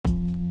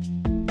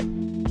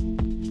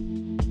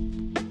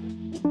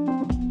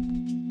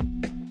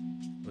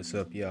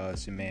What's up, y'all?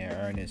 It's your man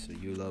Ernest, or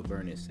You Love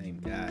Ernest, same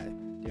guy,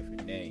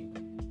 different name.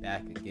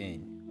 Back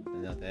again with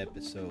another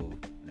episode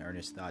of the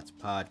Ernest Thoughts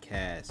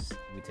Podcast.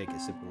 Let me take a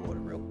sip of water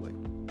real quick.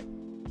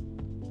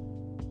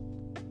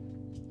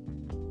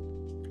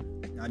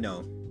 I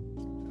know,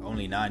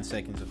 only 9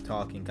 seconds of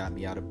talking got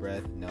me out of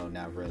breath. No,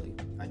 not really.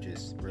 I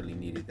just really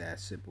needed that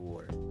sip of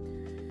water.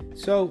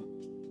 So,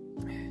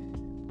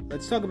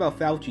 let's talk about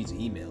Fauci's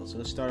emails.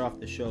 Let's start off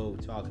the show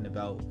talking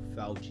about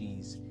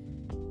Fauci's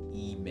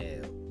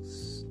emails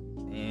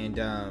and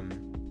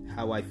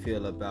how I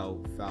feel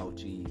about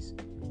Fauci's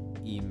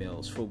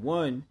emails. For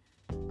one,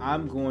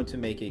 I'm going to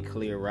make it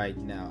clear right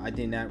now, I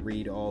did not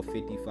read all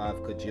 55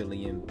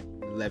 kajillion,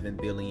 11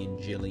 billion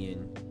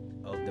jillion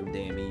of them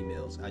damn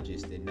emails. I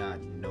just did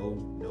not.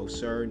 No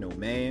sir, no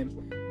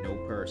ma'am, no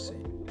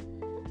person.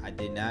 I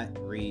did not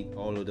read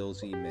all of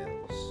those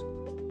emails.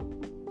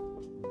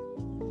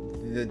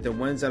 The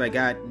ones that I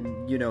got,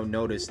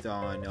 noticed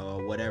on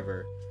or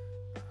whatever,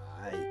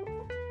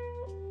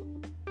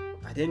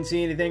 I didn't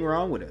see anything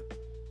wrong with him.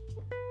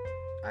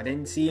 I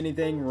didn't see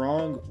anything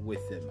wrong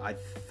with him. I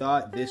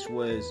thought this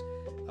was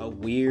a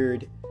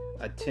weird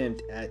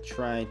attempt at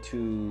trying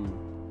to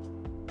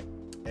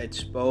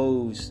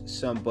expose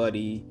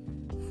somebody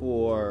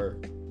for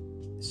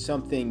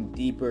something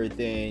deeper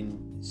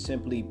than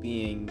simply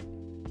being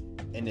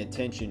an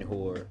attention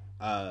whore,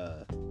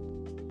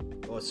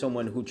 or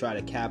someone who tried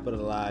to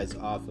capitalize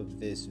off of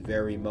this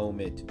very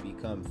moment to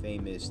become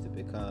famous, to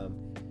become,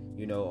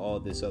 all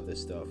this other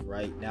stuff,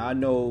 right? Now, I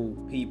know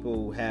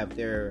people have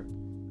their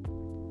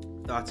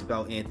thoughts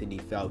about Anthony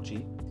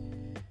Fauci.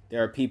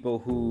 There are people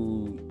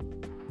who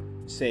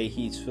say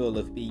he's full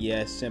of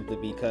BS simply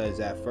because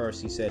at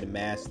first he said the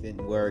mask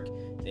didn't work,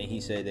 then he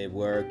said they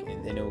work,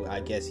 and then I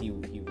guess he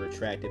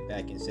retracted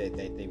back and said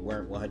that they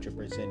weren't 100%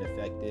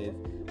 effective,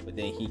 but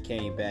then he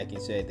came back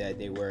and said that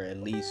they were at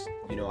least,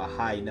 a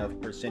high enough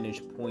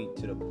percentage point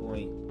to the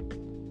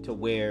point to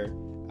where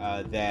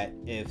that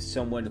if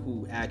someone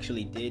who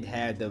actually did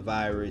have the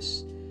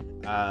virus,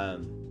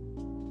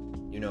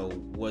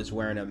 was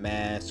wearing a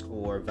mask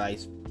or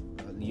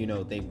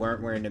they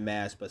weren't wearing a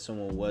mask, but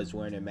someone was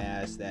wearing a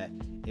mask, that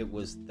it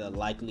was the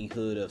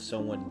likelihood of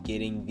someone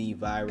getting the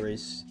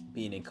virus,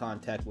 being in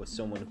contact with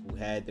someone who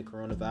had the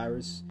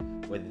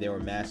coronavirus, whether they were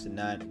masked or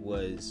not,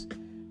 was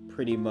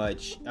pretty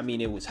much,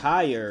 it was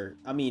higher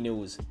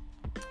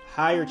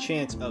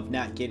chance of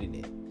not getting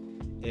it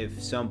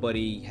if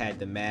somebody had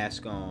the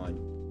mask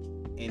on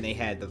and they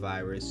had the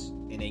virus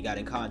and they got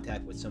in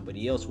contact with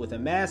somebody else with a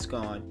mask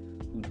on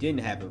who didn't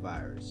have a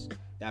virus.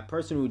 That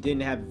person who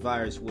didn't have the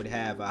virus would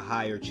have a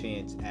higher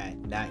chance at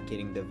not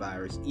getting the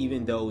virus,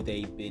 even though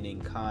they've been in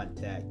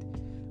contact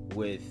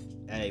with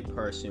a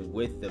person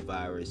with the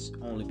virus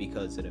only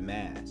because of the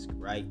mask,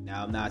 right?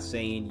 Now, I'm not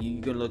saying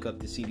you can look up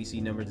the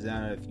CDC numbers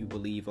down if you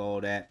believe all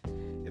that,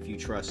 if you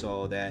trust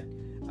all that.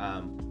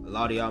 A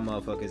lot of y'all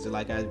motherfuckers,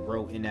 like I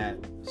wrote in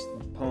that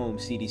poem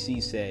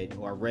CDC said,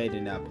 or I read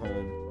in that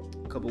poem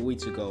a couple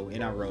weeks ago,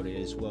 and I wrote it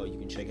as well. You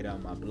can check it out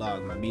on my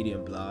blog, my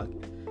Medium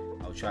blog.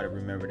 I'll try to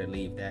remember to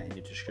leave that in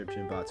the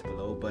description box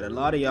below. But a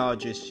lot of y'all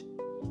just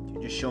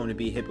shown to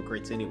be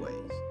hypocrites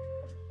anyways.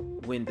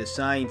 When the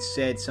science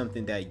said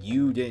something that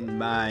you didn't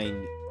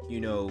mind,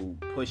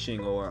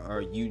 pushing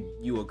or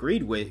you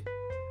agreed with,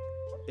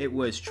 it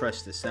was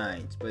trust the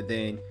science. But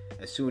then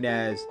as soon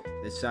as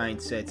the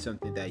science said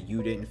something that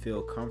you didn't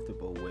feel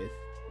comfortable with,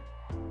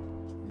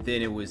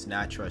 then it was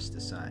not trust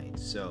the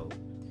science. So,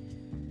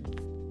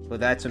 but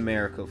that's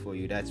America for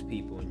you. That's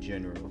people in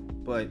general.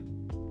 But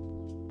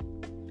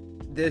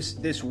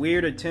this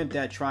weird attempt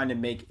at trying to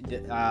make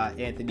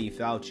Anthony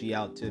Fauci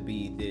out to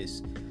be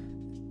this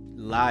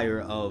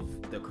liar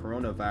of the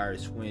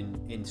coronavirus,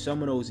 when in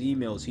some of those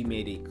emails he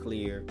made it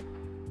clear,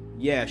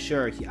 yeah,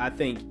 sure. I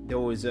think there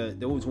was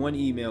one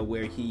email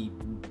where he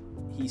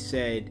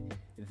said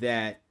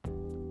that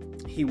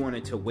he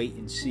wanted to wait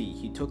and see.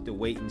 He took the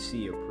wait and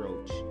see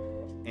approach,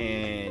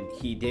 and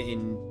he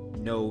didn't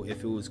know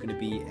if it was going to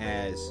be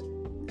as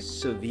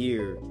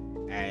severe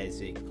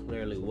as it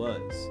clearly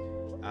was,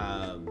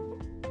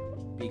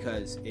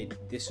 because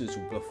this was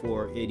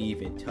before it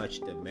even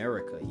touched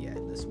America yet.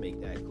 Let's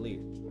make that clear.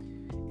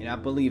 And I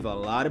believe a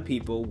lot of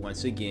people,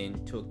 once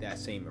again, took that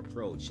same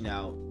approach.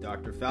 Now,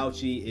 Dr.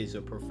 Fauci is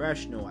a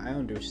professional. I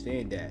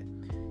understand that.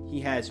 He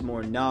has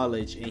more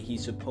knowledge, and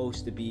he's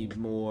supposed to be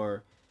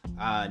more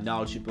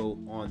knowledgeable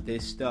on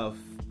this stuff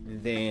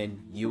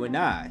than you and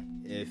I,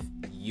 if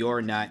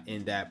you're not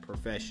in that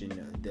profession,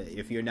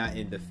 if you're not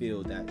in the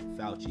field that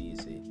Fauci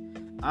is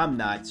in. I'm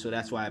not, so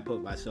that's why I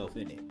put myself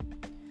in it.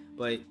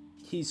 But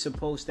he's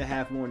supposed to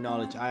have more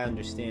knowledge. I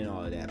understand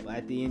all of that. But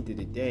at the end of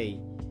the day,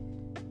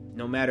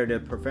 no matter the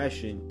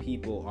profession,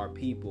 people are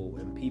people,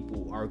 and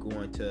people are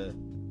going to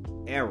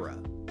error,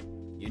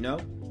 Now,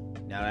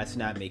 that's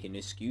not making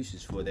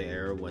excuses for the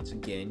error once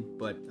again,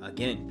 but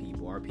again,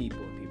 people are people,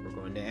 and people are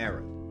going to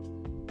error.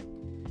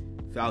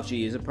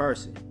 Fauci is a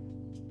person.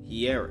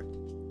 He erred.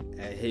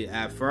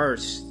 At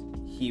first,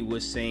 he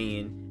was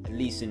saying, at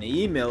least in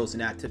the emails,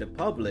 not to the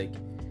public,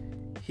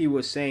 he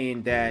was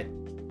saying that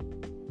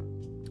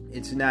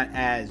it's not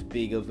as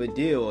big of a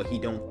deal, or he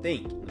don't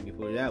think, let me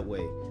put it that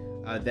way,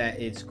 that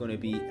it's going to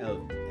be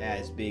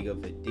as big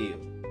of a deal.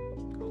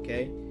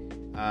 Okay,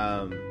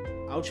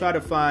 I'll try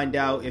to find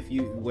out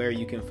where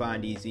you can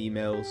find these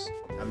emails.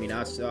 I mean,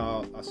 I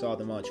saw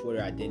them on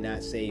Twitter. I did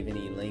not save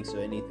any links or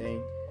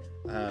anything.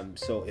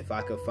 So if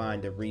I could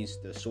find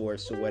the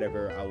source or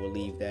whatever, I will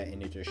leave that in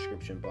the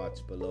description box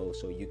below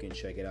so you can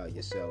check it out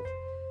yourself.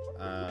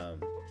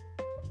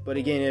 But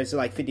again, there's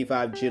like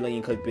 55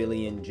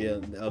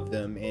 jillion of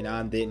them, and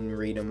I didn't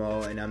read them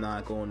all, and I'm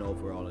not going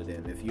over all of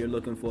them. If you're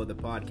looking for the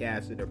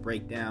podcast to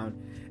break down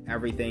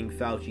everything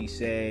Fauci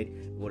said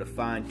with a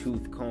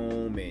fine-tooth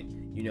comb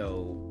and, you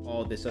know,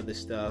 all this other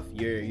stuff,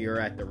 you're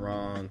at the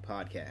wrong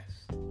podcast.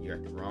 You're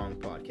at the wrong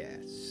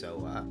podcast.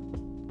 So,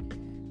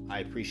 I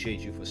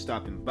appreciate you for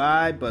stopping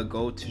by, but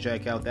go to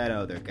check out that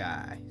other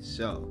guy.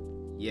 So,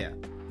 yeah.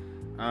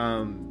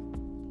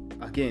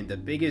 Again, the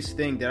biggest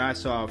thing that I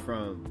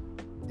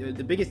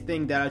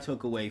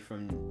took away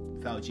from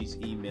Fauci's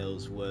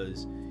emails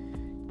was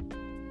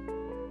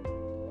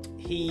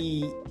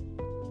he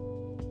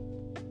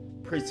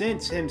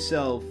presents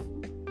himself,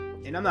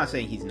 and I'm not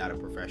saying he's not a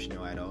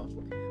professional at all,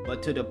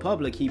 but to the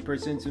public, he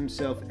presents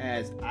himself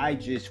as, I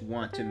just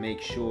want to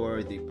make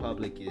sure the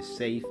public is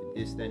safe,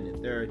 this, that, and the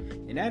third.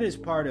 And that is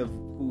part of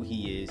who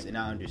he is, and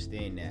I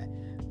understand that.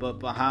 But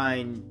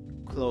behind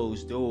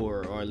closed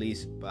door, or at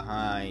least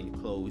behind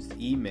closed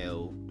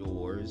email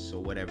doors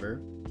or whatever,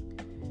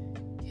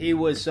 he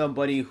was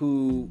somebody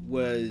who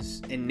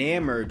was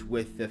enamored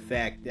with the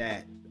fact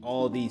that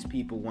all these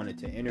people wanted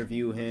to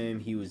interview him.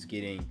 I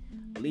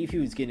believe he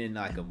was getting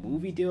like a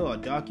movie deal, or a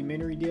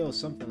documentary deal, or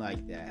something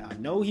like that. I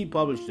know he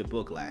published a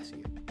book last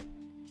year.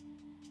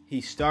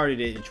 He started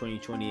it in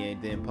 2020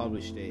 and then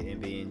published it,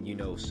 and then, you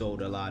know,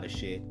 sold a lot of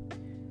shit,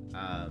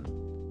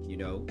 you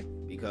know,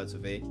 because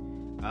of it.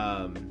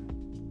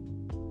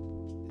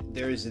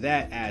 There's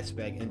that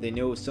aspect, and then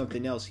there was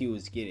something else he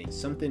was getting.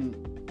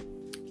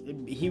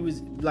 He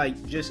was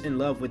like just in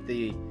love with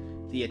the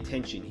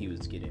attention he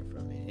was getting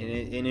from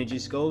it. And it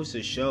just goes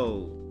to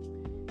show,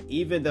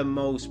 even the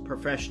most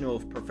professional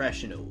of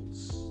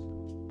professionals,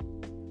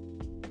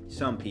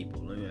 some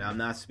people, I'm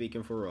not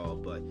speaking for all,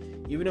 but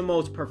even the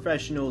most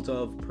professionals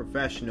of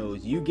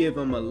professionals, you give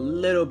them a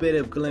little bit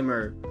of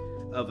glimmer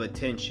of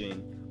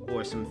attention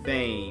or some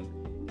fame,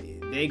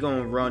 they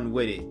gonna run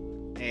with it,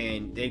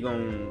 and they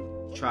gonna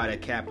try to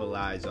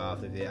capitalize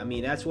off of it. I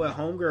mean, that's what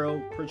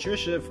homegirl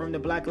Patricia from the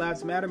Black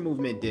Lives Matter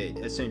movement did,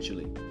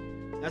 essentially.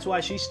 That's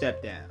why she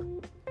stepped down.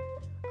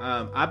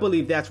 I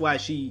believe that's why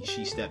she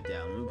stepped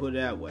down. Let me put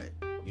it that way.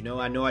 You know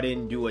I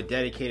didn't do a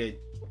dedicated...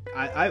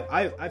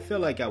 I feel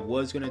like I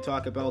was going to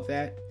talk about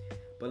that,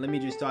 but let me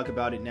just talk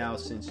about it now,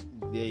 since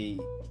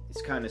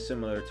it's kind of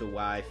similar to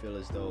why I feel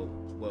as though,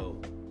 well,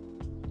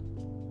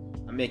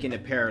 I'm making a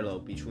parallel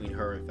between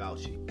her and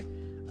Fauci.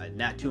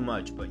 Not too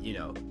much, but, you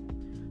know.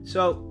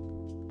 So,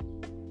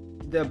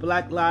 the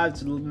Black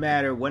Lives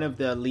Matter, one of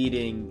the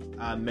leading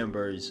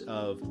members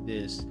of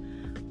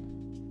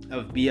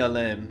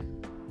BLM,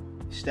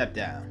 stepped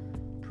down.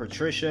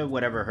 Patricia,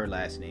 whatever her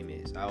last name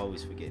is, I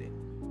always forget it.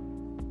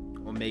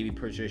 Or maybe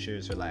Patricia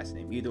is her last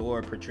name. Either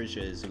or, Patricia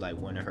is like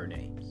one of her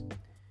names.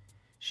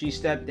 She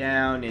stepped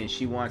down, and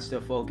she wants to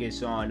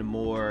focus on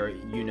more,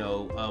 you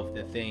know, of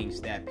the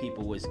things that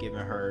people,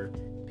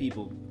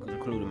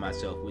 including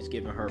myself, was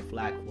giving her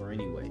flack for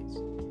anyways.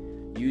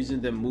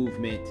 Using the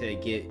movement to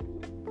get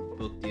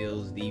book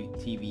deals,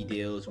 TV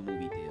deals,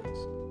 movie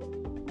deals.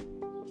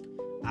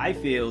 I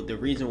feel the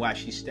reason why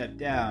she stepped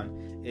down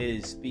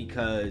is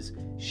because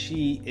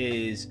she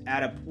is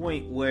at a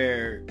point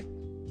where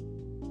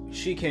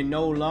she can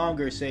no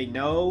longer say,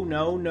 no,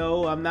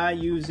 I'm not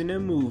using the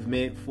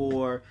movement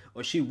for,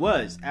 or she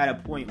was at a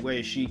point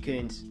where she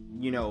can,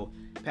 you know,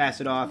 pass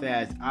it off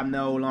as, I'm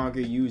no longer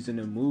using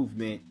the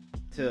movement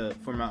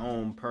for my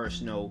own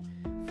personal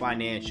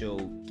financial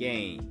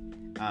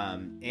gain,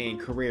 and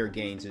career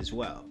gains as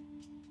well.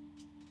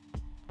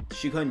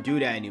 She couldn't do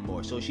that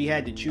anymore, so she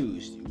had to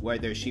choose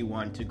whether she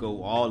wanted to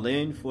go all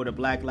in for the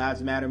Black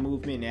Lives Matter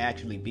movement and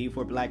actually be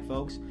for black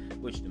folks,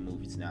 which the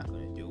movie's not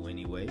going to do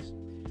anyways,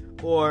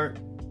 or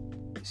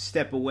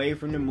step away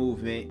from the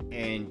movement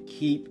and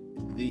keep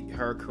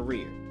her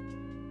career.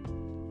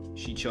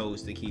 She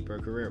chose to keep her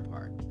career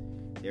part.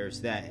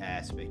 There's that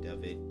aspect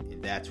of it,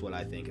 and that's what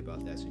I think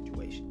about that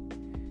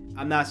situation.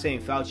 I'm not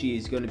saying Fauci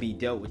is going to be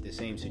dealt with the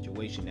same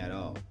situation at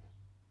all.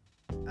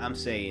 I'm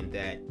saying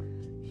that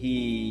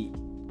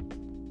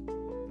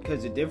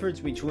because the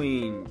difference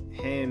between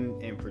him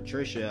and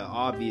Patricia,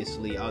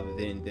 obviously, other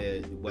than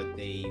what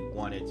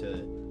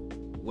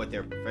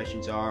their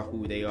professions are,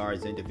 who they are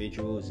as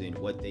individuals, and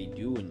what they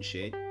do and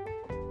shit,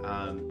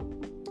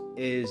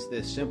 is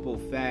the simple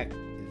fact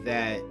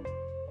that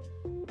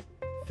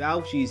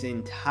Fauci's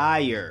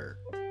entire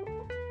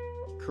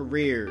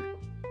career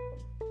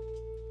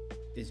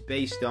is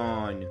based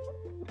on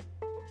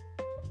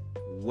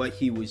what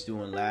he was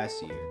doing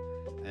last year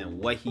and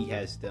what he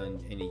has done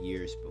in the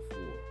years before.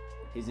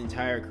 his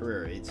entire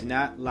career. It's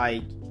not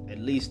like, at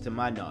least to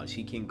my knowledge,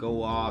 he can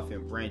go off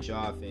and branch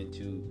off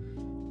into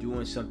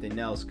doing something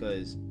else,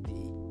 because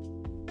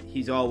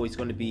he's always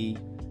going to be,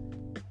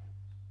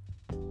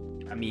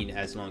 I mean,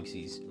 as long as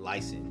he's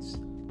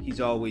licensed,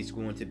 he's always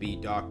going to be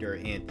Dr.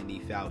 Anthony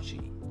Fauci,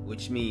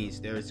 which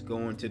means there's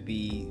going to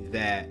be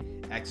that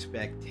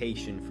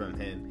expectation from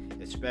him,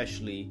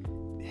 especially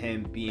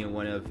him being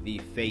one of the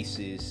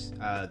faces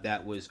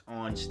that was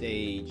on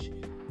stage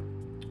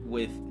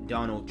with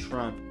Donald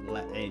Trump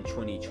in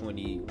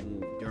 2020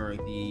 during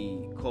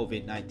the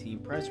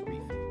COVID-19 press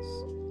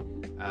briefings.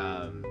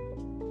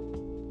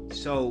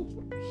 So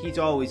he's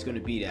always going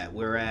to be that.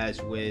 Whereas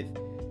with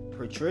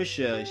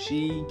Patricia,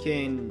 she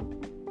can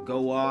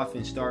go off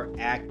and start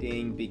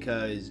acting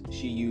because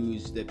she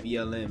used the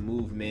BLM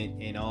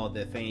movement and all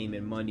the fame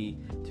and money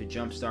to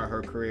jumpstart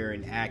her career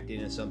in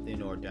acting or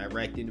something, or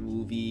directing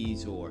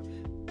movies, or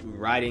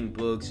writing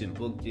books and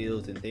book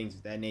deals and things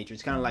of that nature.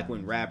 It's kind of like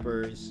when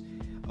rappers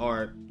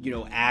or,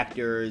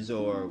 actors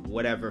or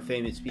whatever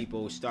famous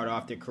people start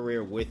off their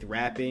career with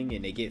rapping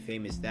and they get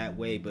famous that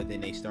way, but then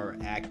they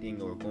start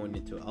acting or going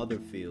into other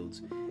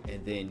fields,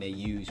 and then they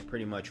use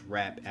pretty much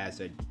rap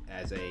as a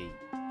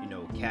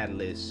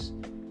catalyst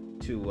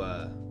to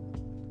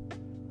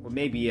or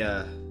maybe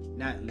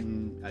not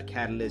a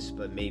catalyst,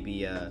 but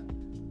maybe a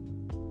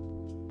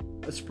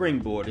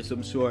springboard of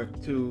some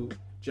sort to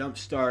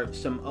jumpstart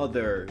some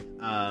other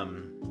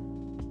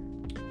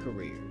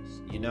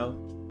careers,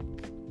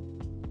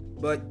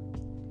 But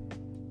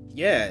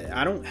yeah,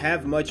 I don't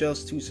have much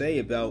else to say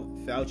about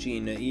Fauci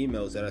and the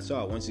emails that I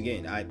saw. Once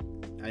again, I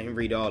didn't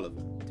read all of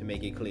them, to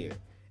make it clear.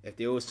 If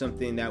there was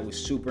something that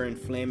was super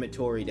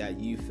inflammatory that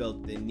you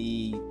felt the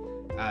need,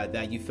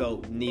 that you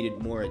felt needed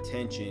more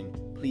attention,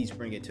 please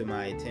bring it to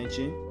my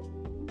attention.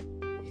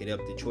 Hit up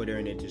the Twitter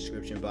in the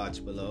description box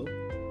below.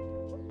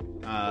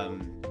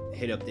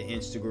 Hit up the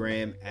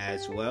Instagram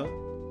as well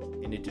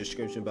in the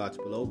description box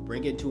below.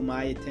 Bring it to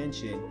my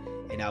attention,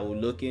 and I will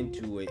look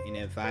into it. And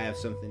if I have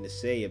something to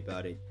say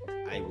about it,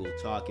 I will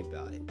talk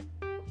about it.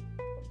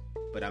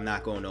 But I'm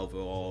not going over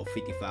all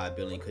 55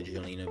 billion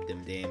quadrillion of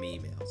them damn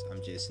emails.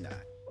 I'm just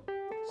not.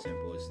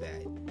 Simple as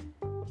that.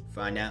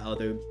 Find that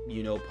other,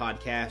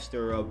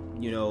 podcaster or,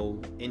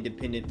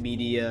 independent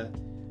media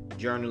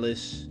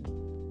journalist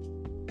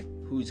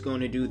who's going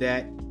to do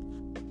that.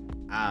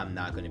 I'm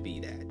not going to be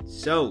that.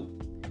 So,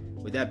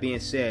 with that being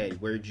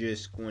said, we're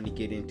just going to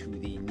get into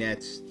the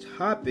next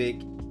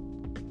topic.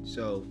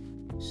 So,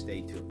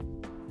 stay tuned.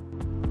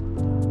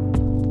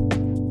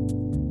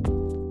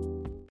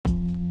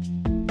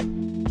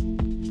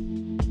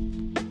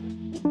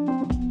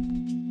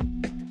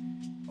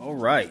 All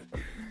right.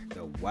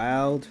 The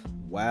Wild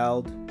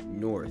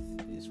North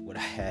is what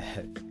I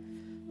have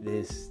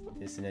this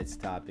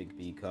next topic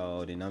be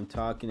called, and I'm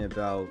talking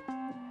about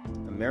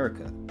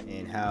America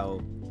and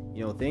how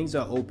things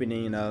are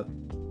opening up.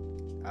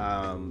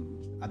 I'm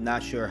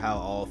not sure how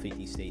all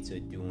 50 states are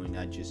doing.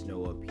 I just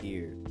know up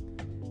here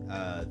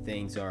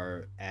things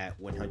are at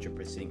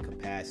 100%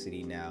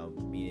 capacity now,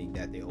 meaning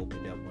that they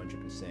opened up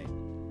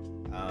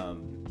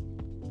 100%.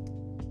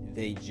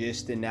 They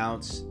just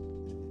announced,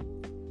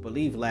 I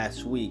believe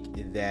last week,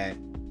 that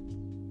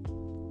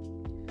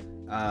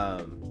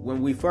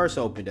when we first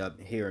opened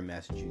up here in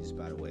Massachusetts,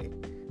 by the way,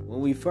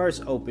 when we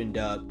first opened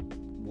up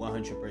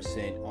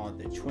 100% on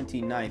the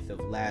 29th of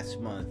last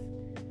month,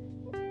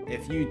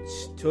 if you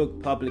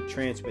took public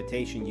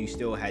transportation, you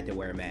still had to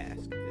wear a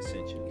mask,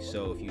 essentially.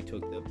 So if you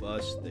took the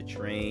bus, the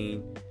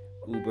train,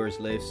 Ubers,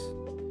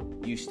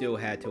 Lyfts, you still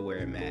had to wear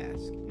a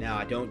mask. Now,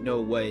 I don't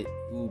know what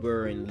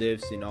Uber and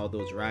Lyfts and all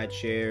those ride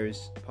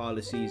shares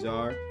policies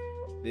are.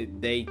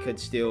 They could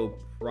still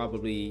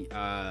probably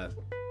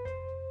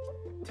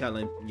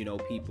telling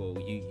people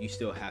you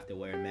still have to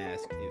wear a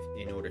mask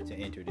in order to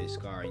enter this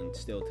car, and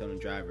still telling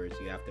drivers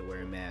you have to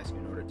wear a mask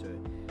in order to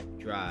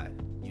drive.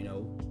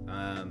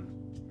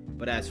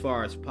 But as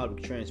far as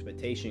public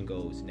transportation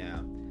goes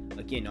now,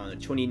 again, on the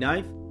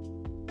 29th,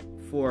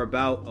 for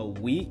about a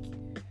week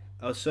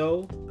or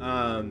so,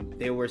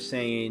 they were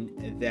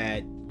saying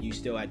that you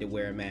still had to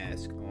wear a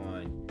mask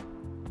on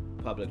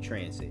public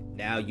transit.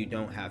 Now you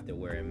don't have to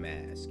wear a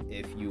mask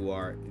if you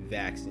are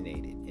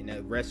vaccinated. In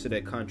the rest of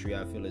the country,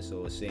 I feel as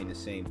though it's saying the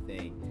same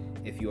thing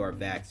if you are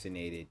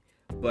vaccinated.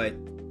 But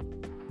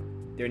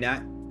they're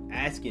not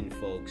asking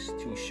folks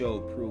to show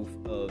proof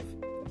of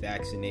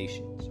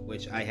vaccinations,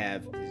 which I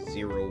have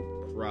zero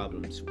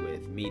problems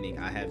with, meaning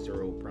I have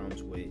zero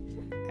problems with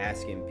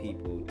asking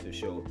people to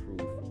show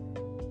proof.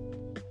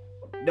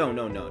 No.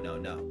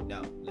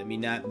 Let me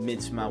not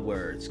mince my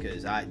words,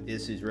 because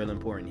this is real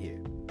important here.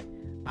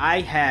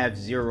 I have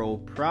zero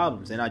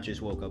problems, and I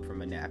just woke up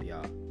from a nap,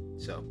 y'all.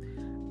 So,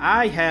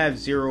 I have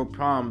zero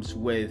problems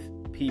with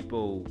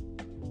people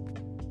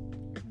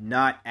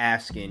not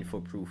asking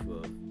for proof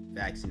of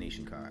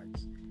vaccination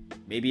cards.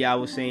 Maybe I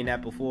was saying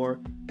that before.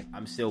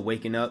 I'm still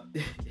waking up.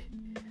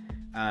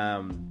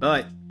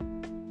 But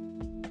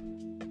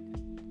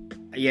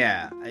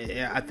yeah,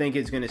 I think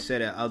it's going to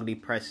set an ugly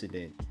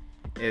precedent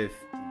if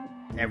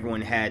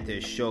everyone had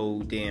to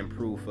show damn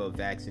proof of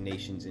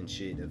vaccinations and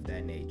shit of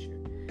that nature.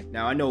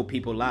 Now, I know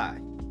people lie,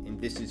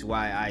 and this is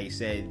why I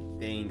said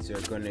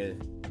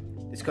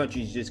this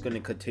country's just gonna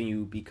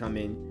continue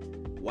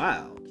becoming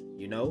wild.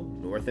 You know,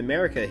 North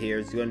America here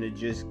is gonna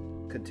just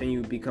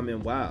continue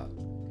becoming wild.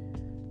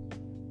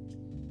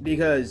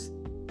 Because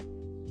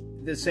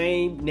the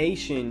same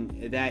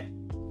nation that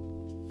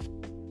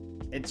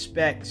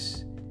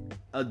expects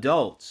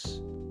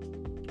adults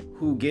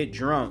who get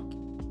drunk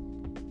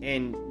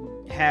and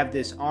have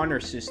this honor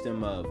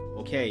system of,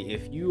 okay,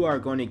 if you are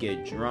going to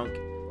get drunk,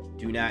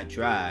 do not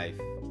drive.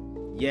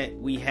 Yet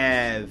we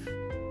have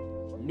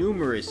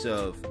numerous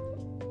of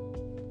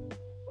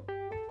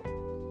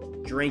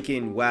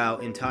drinking while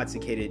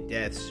intoxicated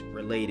deaths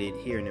related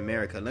here in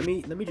America. Let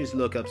me just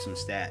look up some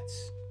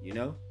stats, you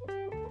know?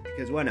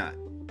 Because why not?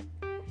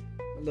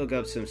 I'll look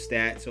up some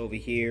stats over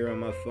here on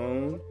my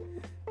phone.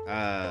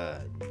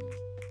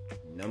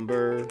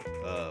 Number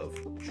of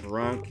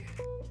drunk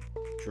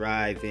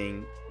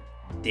driving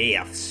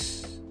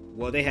deaths.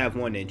 Well, they have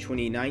one in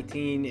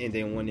 2019 and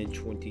then one in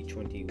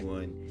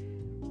 2021.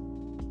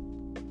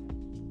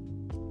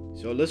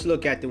 So let's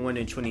look at the one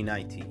in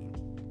 2019.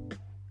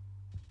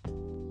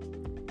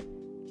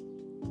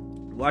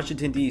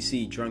 Washington,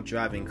 D.C. drunk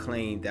driving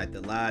claimed that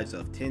the lives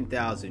of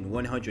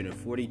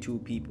 10,142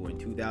 people in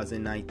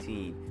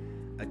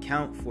 2019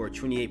 account for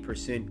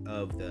 28%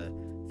 of the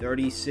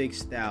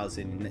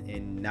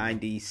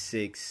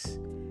 36,096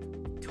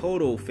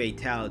 total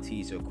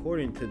fatalities,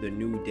 according to the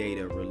new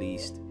data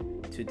released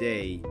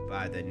today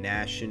by the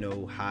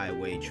National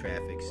Highway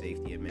Traffic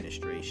Safety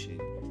Administration.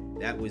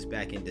 That was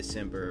back in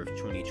December of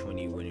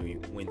 2020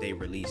 when they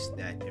released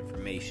that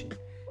information.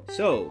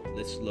 So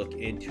let's look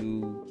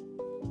into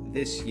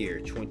this year,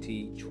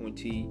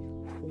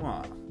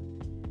 2021.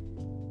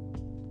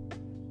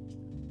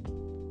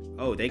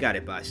 Oh, they got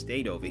it by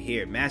state over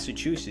here.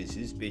 Massachusetts,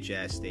 this bitch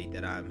ass state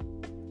that I'm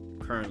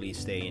currently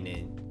staying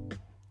in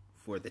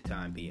for the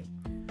time being.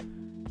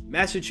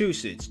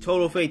 Massachusetts,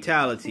 total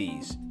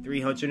fatalities,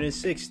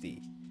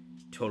 360.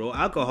 Total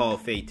alcohol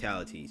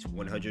fatalities,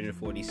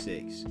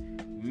 146.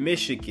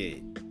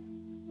 Michigan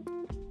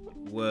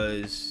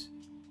was,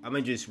 I'm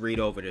going to just read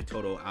over the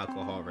total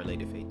alcohol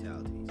related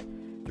fatalities.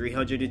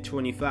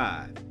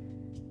 325.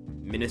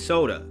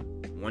 Minnesota,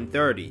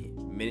 130.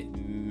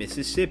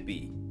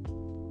 Mississippi,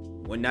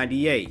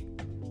 198.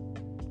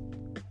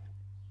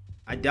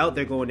 I doubt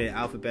they're going in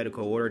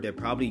alphabetical order. They're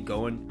probably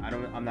going,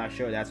 I'm not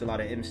sure. That's a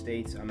lot of M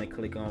states. I'm going to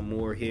click on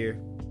more here.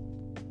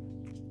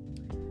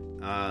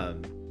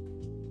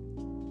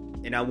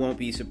 And I won't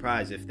be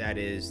surprised if that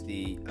is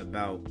the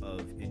amount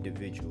of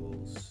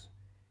individuals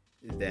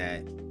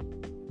that...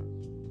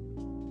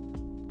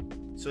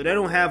 So they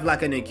don't have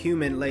like an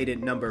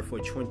accumulated number for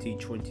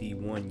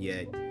 2021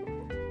 yet.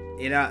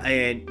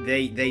 And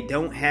they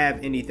don't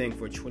have anything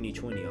for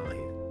 2020 on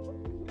here.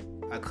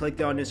 I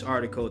clicked on this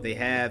article. They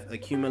have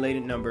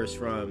accumulated numbers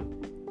from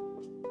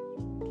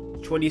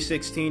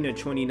 2016 to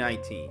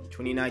 2019.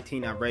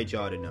 2019, I read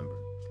y'all the number.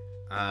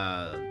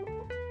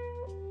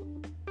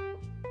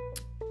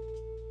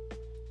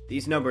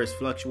 These numbers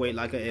fluctuate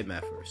like an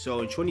MFer.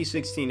 So in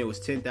 2016, it was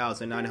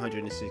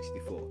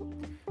 10,964.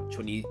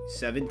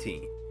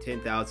 2017,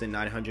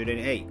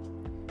 10,908.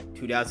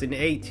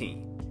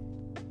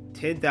 2018,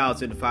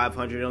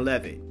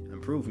 10,511.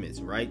 Improvements,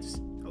 right?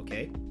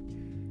 Okay.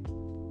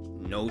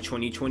 No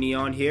 2020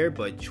 on here,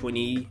 but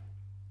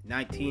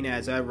 2019,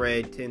 as I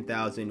read,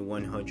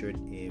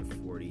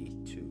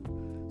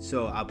 10,142.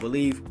 So I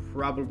believe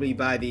probably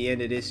by the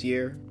end of this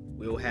year,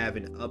 we'll have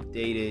an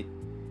updated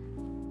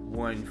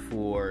one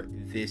for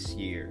this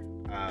year.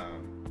 I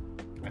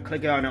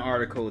clicked on an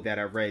article that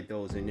I read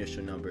those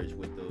initial numbers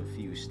with the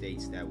few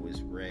states that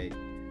was read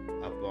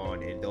up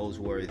on, and those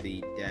were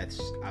the deaths,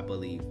 I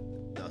believe,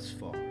 thus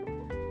far.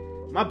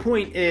 My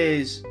point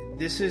is,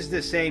 this is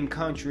the same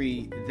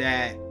country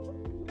that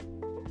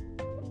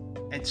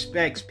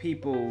expects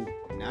people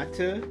not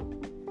to,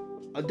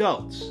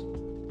 adults.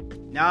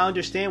 Now I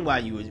understand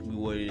why we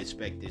would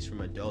expect this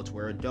from adults.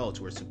 We're adults.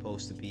 We're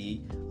supposed to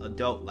be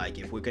adult-like.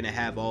 If we're going to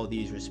have all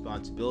these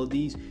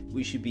responsibilities,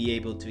 we should be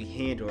able to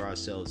handle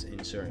ourselves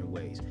in certain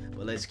ways.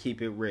 But let's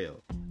keep it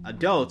real.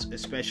 Adults,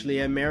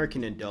 especially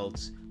American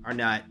adults, are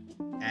not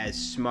as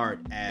smart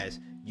as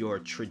your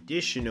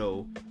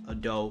traditional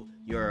adult,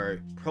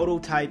 your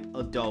prototype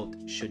adult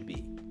should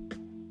be.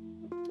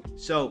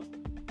 So,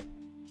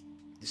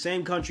 the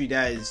same country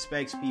that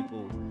expects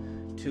people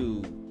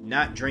to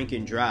not drink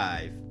and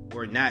drive,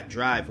 or not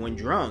drive when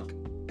drunk,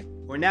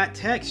 or not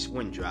text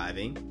when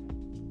driving,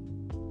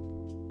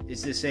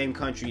 is the same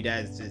country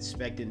that's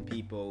expecting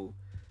people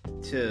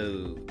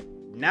to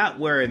not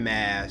wear a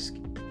mask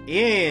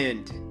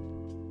and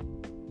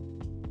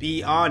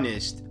be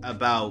honest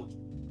about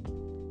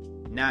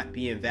not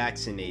being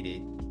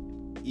vaccinated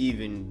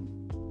even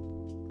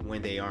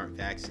when they aren't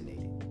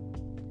vaccinated.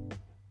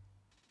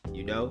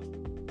 You know?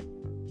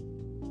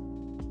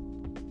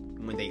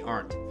 When they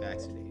aren't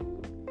vaccinated.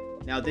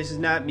 Now, this is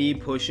not me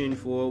pushing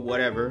for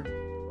whatever.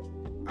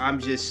 I'm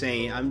just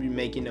saying, I'm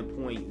making a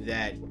point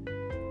that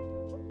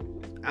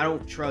I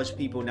don't trust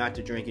people not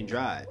to drink and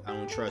drive. I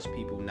don't trust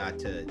people not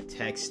to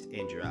text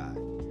and drive.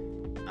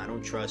 I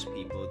don't trust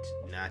people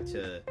not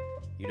to,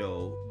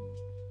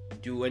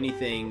 do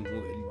anything.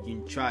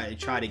 You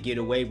try to get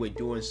away with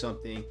doing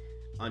something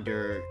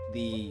under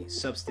the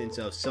substance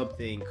of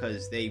something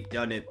because they've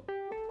done it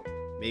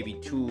maybe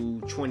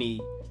 20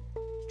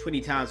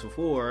 times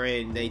before,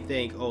 and they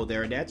think, oh,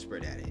 they're an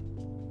expert at it.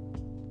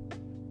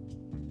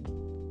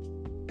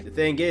 The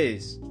thing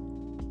is,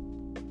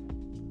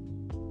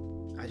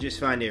 I just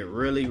find it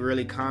really,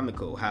 really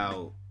comical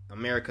how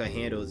America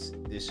handles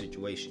this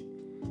situation.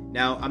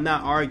 Now, I'm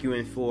not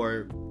arguing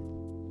for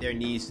there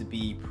needs to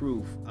be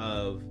proof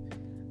of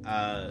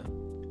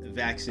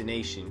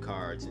vaccination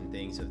cards and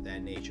things of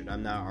that nature.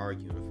 I'm not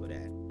arguing for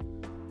that.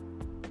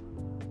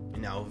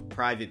 Now, if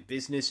private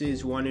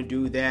businesses want to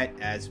do that,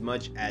 as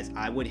much as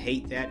I would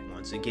hate that,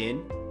 once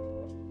again,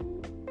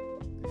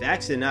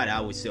 vax or not,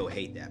 I would still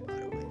hate that, by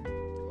the way.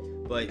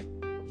 But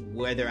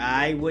whether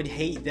I would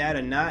hate that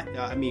or not,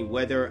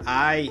 whether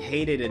I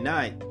hate it or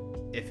not,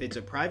 if it's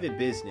a private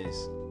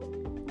business,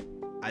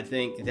 I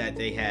think that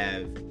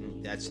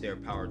that's their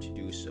power to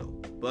do so.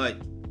 But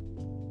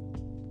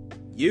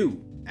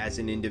you, as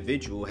an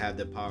individual, have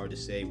the power to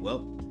say, well,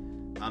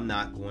 I'm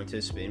not going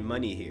to spend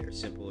money here.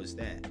 Simple as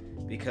that.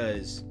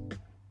 Because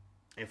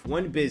if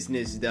one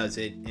business does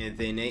it and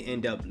then they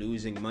end up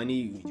losing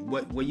money,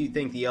 what do you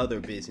think the other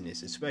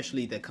business,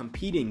 especially the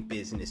competing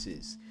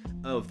businesses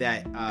of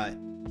that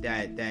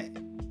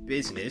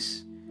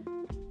business,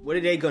 what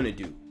are they going to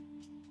do?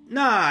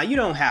 Nah, you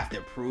don't have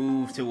to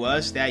prove to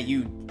us that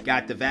you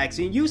got the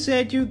vaccine. You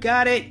said you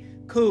got it.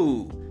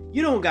 Cool.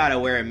 You don't gotta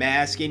wear a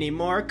mask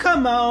anymore.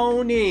 Come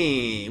on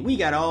in. We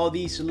got all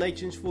these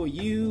selections for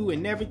you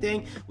and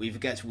everything. We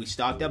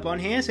stocked up on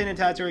hand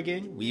sanitizer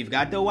again. We've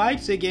got the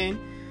wipes again.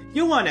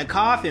 You want to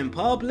cough in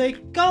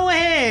public? Go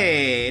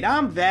ahead.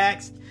 I'm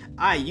vaxxed.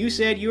 You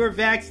said you were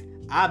vaxxed.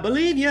 I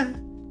believe you.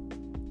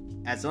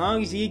 As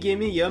long as you give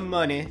me your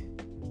money,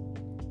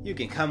 you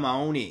can come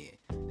on in.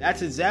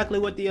 That's exactly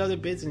what the other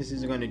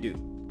businesses are going to do.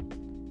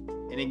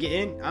 And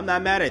again, I'm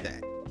not mad at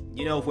that.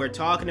 If we're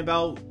talking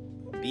about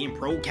being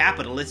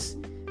pro-capitalist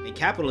and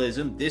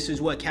capitalism, this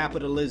is what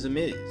capitalism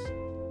is.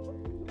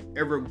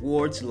 It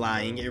rewards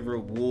lying. It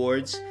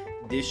rewards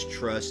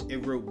distrust.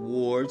 It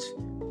rewards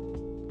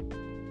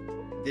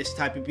this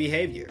type of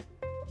behavior.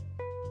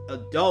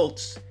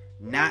 Adults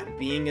not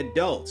being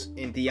adults.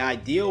 In the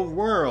ideal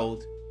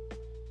world,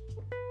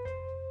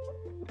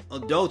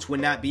 adults would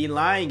not be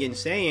lying and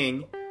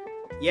saying,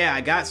 yeah, I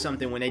got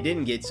something when they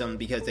didn't get something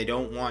because they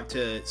don't want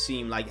to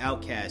seem like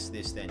outcasts,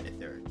 this, that, and the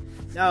third.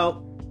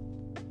 No.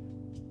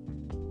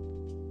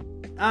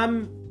 Let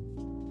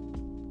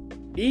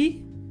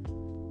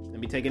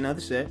me take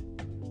another sip.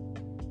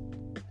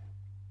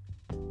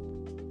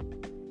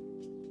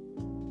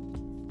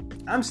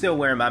 I'm still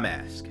wearing my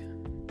mask.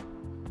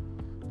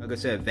 Like I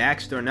said,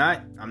 vaxxed or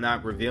not, I'm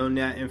not revealing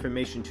that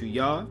information to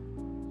y'all.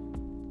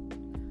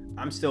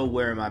 I'm still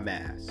wearing my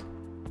mask.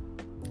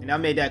 And I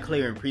made that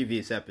clear in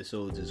previous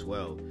episodes as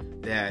well,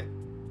 that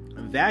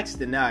vaxxed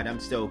or not,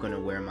 I'm still going to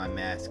wear my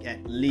mask.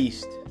 At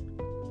least,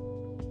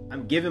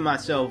 I'm giving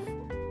myself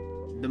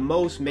the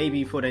most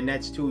maybe for the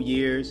next 2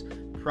 years,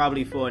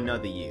 probably for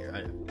another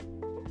year.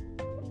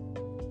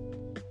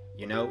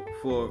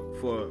 For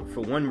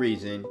one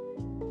reason,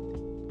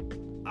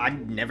 I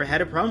never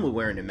had a problem with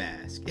wearing a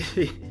mask.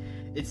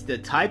 It's the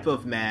type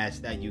of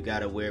mask that you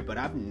gotta wear, but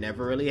I've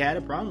never really had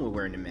a problem with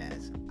wearing a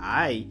mask.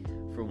 I,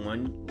 for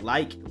one,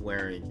 like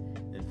wearing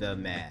the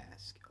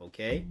mask,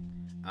 okay?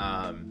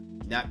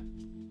 Not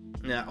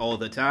all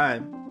the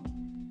time.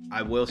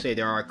 I will say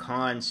there are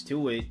cons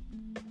to it,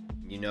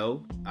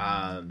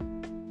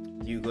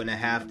 you're gonna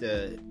have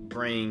to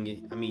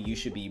you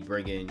should be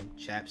bringing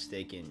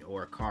chapstick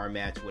or car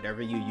mats,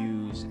 whatever you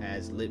use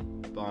as lip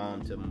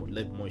balm to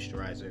lip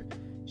moisturizer.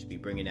 You should be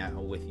bringing that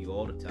with you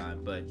all the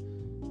time. But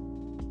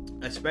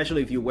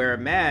especially if you wear a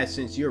mask,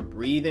 since you're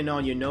breathing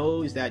on your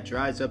nose, that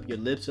dries up your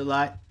lips a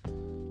lot.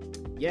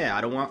 Yeah,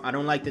 I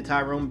don't like the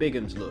Tyrone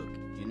Biggums look.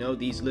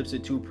 These lips are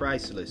too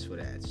priceless for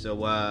that. So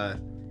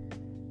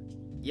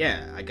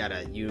yeah,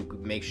 you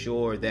make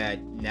sure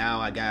that now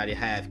I gotta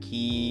have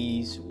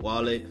keys,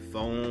 wallet,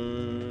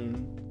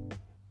 phone,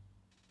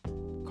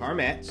 car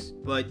mats.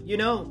 But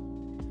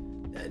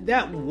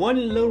that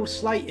one little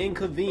slight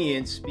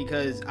inconvenience,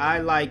 because I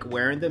like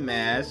wearing the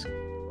mask,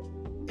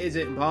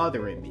 isn't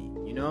bothering me.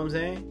 You know what I'm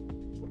saying?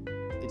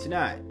 It's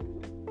not.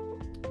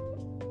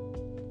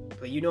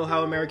 But you know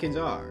how Americans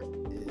are.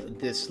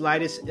 The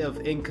slightest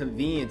of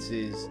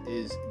inconveniences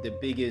is the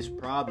biggest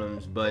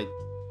problems, but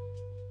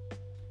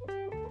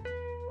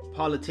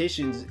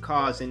politicians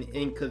causing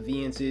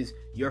inconveniences,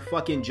 your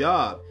fucking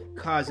job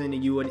causing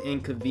you an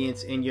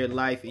inconvenience in your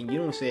life, and you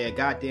don't say a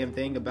goddamn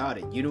thing about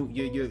it. You're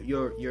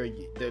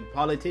the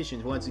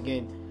politicians, once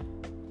again,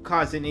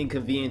 causing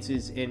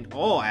inconveniences in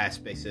all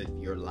aspects of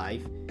your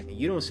life, and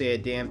you don't say a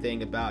damn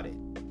thing about it.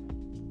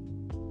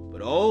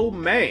 But oh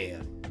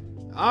man,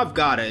 I've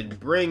gotta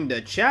bring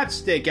the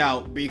chapstick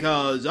out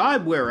because I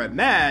wear a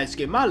mask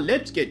and my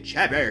lips get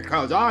chappy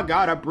because I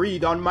gotta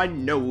breathe on my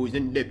nose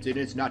and lips and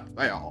it's not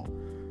fair.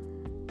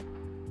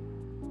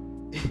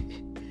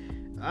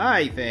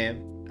 Alright,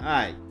 fam.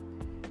 Alright.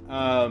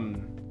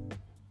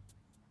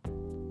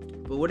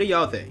 But what do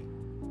y'all think?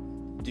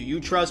 Do you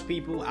trust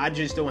people? I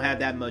just don't have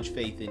that much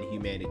faith in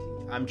humanity.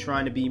 I'm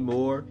trying to be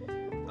more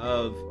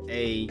of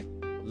a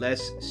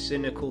less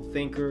cynical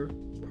thinker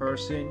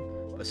person.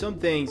 But some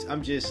things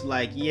I'm just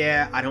like,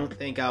 yeah, I don't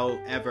think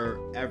I'll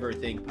ever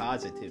think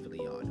positively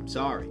on. I'm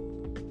sorry.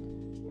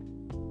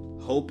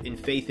 Hope and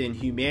faith in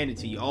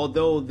humanity.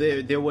 Although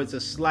there was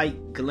a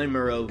slight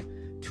glimmer of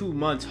 2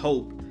 months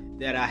hope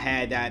that I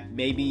had that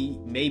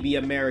maybe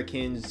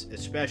Americans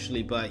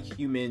especially, but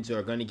humans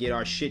are going to get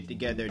our shit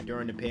together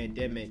during the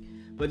pandemic.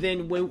 But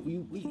then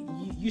when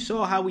you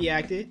saw how we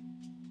acted.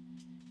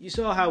 You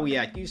saw how we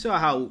act. You saw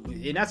how,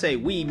 and I say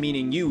we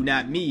meaning you,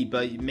 not me,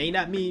 but it may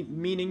not be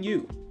meaning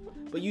you.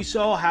 But you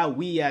saw how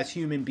we as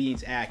human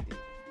beings acted.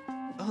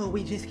 Oh,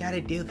 we just gotta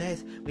do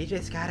this. We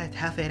just gotta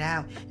tough it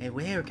out. And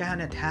we're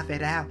gonna tough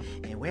it out.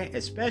 And we're,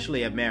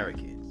 especially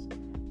Americans.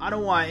 I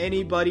don't want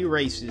anybody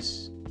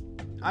racist.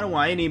 I don't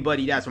want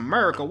anybody that's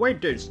America. We're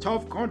this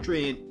tough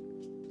country.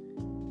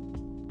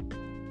 And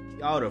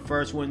y'all the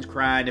first ones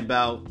crying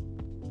about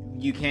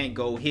you can't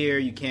go here,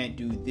 you can't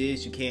do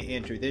this, you can't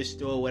enter this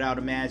store without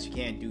a mask, you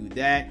can't do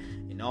that,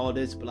 and all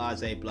this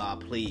blase blah.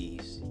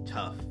 Please,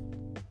 tough.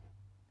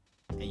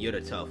 And you're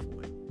the tough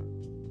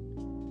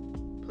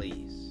one.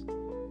 Please.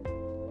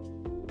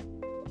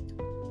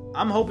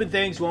 I'm hoping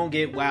things won't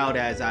get wild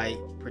as I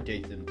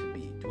predict them to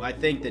be. Do I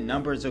think the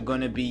numbers are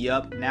going to be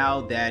up now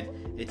that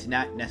it's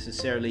not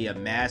necessarily a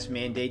mask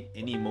mandate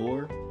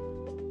anymore?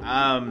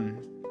 I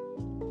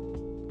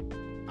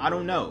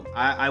don't know.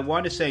 I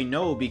want to say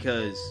no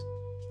because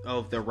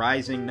of the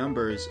rising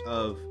numbers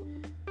of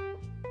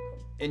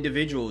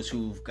individuals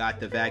who've got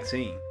the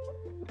vaccine.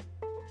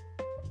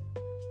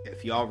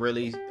 If y'all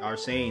really are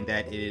saying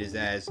that it is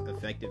as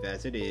effective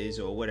as it is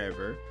or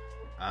whatever,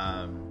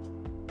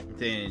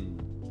 then,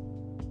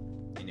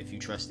 and if you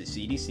trust the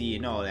CDC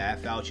and all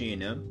that, Fauci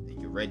and them, and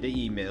you read the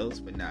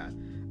emails, but not,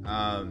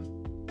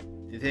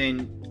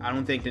 then I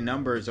don't think the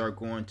numbers are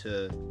going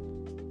to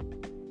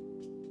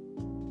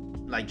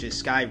like just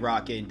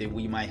skyrocket and then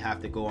we might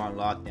have to go on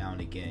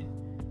lockdown again.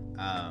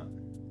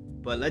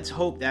 But let's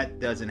hope that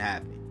doesn't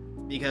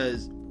happen,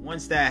 because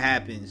once that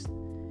happens,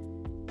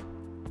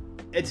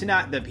 it's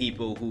not the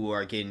people who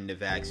are getting the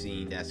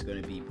vaccine that's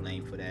going to be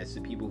blamed for that. It's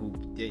the people who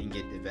didn't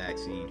get the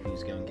vaccine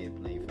who's going to get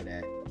blamed for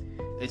that.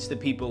 It's the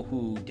people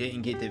who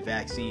didn't get the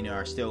vaccine and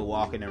are still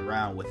walking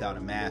around without a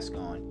mask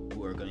on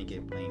who are going to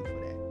get blamed for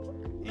that.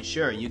 And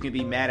sure, you can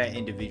be mad at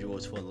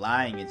individuals for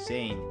lying and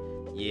saying,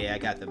 yeah, I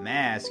got the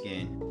mask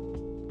and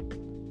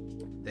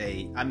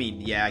I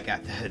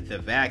got the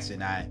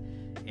vaccine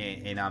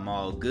and I'm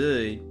all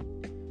good.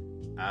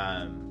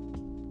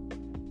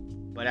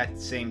 But at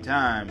the same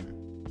time,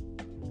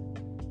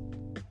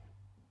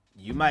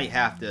 you might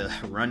have to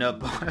run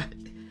up on,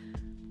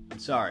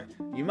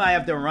 you might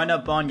have to run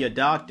up on your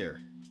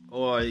doctor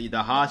or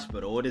the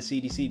hospital or the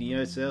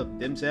CDC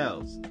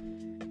themselves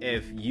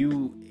if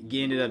you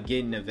ended up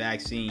getting the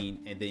vaccine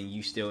and then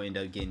you still end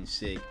up getting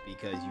sick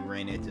because you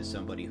ran into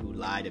somebody who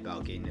lied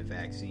about getting the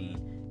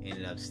vaccine,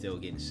 ended up still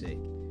getting sick.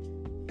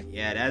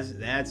 Yeah,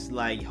 that's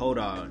like, hold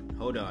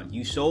on.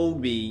 You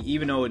sold me,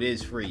 even though it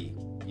is free,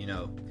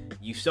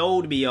 you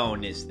sold me on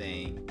this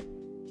thing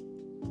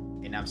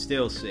and I'm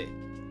still sick.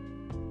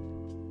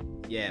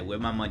 Yeah, where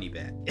my money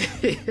back?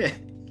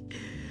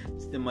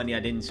 It's the money I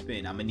didn't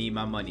spend. I'm gonna need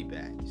my money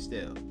back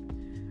still.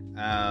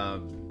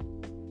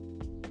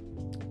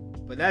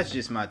 But that's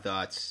just my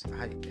thoughts.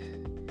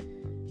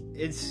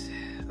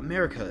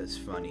 America is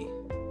funny.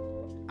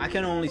 I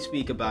can only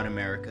speak about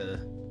America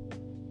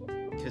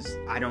because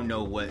I don't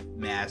know what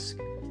mask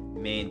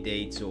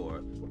mandates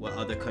or what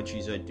other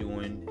countries are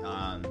doing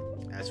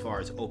as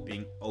far as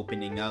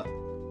opening up.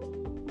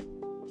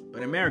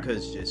 But America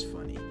is just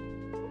funny.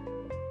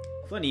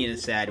 Funny in a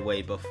sad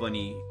way, but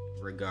funny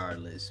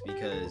regardless.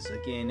 Because,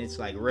 again, it's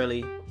like,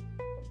 really?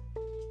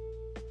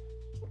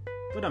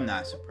 But I'm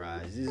not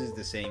surprised. This is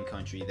the same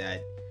country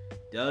that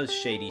does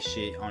shady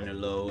shit on the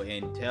low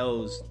and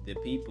tells the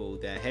people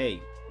that,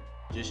 hey,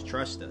 just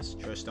trust us.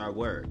 Trust our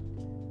word.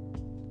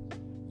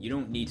 You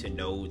don't need to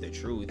know the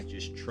truth.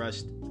 Just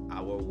trust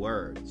our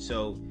word.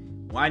 So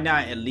why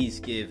not at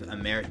least give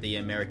the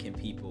American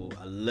people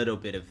a little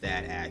bit of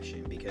that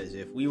action? Because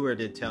if we were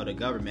to tell the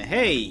government,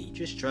 hey,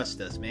 just trust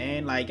us,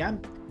 man. Like,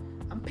 I'm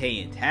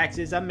paying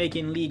taxes. I'm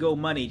making legal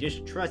money.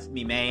 Just trust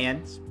me,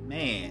 man.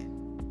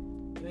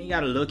 You ain't got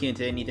to look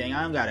into anything.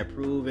 I don't got to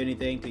prove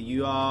anything to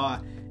you all.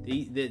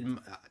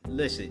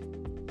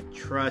 Listen,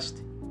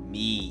 trust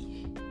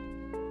me.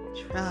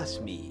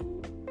 Trust me.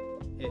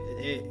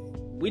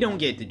 We don't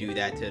get to do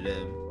that to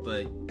them,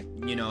 but,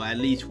 at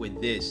least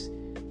with this,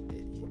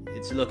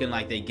 it's looking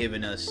like they're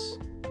giving us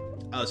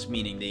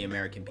meaning the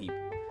American people,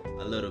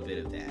 a little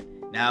bit of that.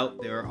 Now,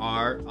 there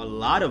are a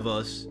lot of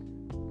us,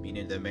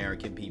 meaning the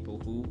American people,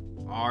 who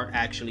are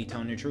actually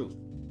telling the truth.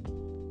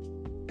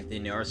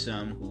 Then there are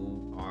some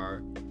who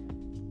are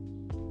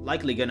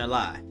likely gonna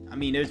lie. I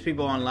mean, there's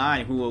people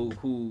online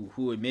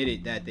who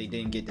admitted that they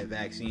didn't get the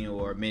vaccine,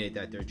 or admitted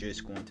that they're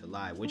just going to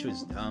lie, which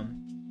was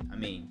dumb. I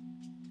mean,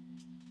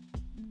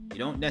 you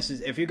don't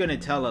necessarily, if you're gonna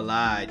tell a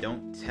lie,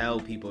 don't tell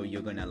people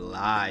you're gonna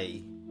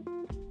lie.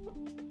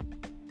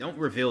 Don't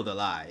reveal the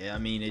lie. I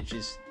mean, it's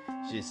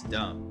just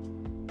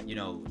dumb. You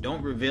know,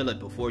 don't reveal it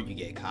before you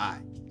get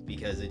caught,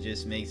 because it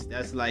just makes,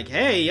 that's like,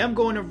 hey, I'm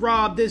going to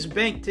rob this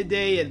bank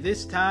today at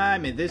this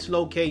time at this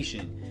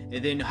location,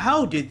 and then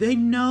how did they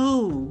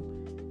know?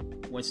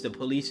 Once the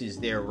police is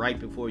there right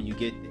before you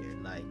get there,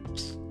 like,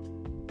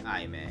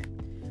 alright, man.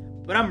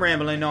 But I'm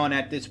rambling on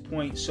at this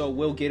point, so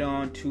we'll get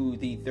on to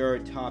the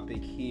third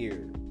topic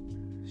here.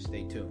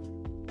 Stay tuned.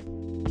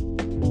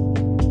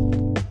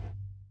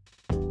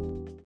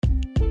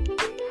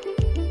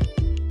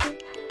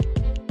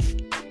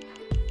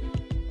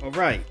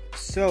 Alright,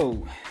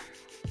 so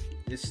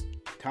this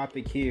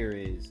topic here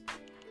is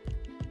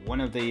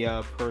one of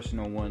the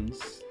personal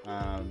ones.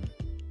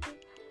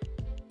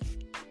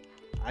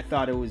 I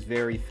thought it was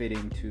very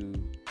fitting to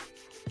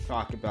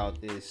talk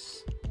about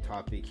this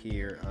topic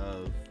here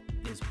of,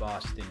 is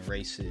Boston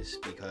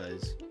racist?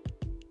 Because,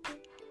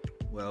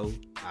 well,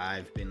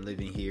 I've been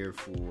living here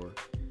for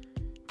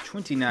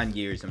 29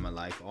 years of my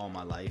life, all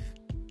my life,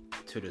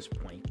 to this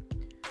point.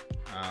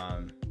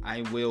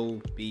 I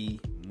will be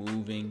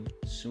moving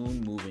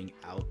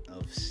out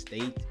of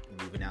state,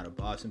 moving out of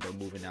Boston, but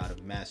moving out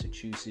of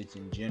Massachusetts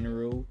in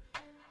general.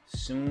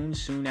 Soon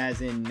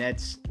as in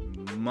next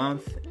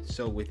month.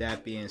 So with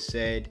that being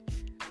said,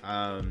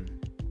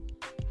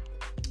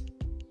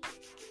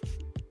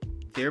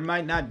 there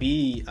might not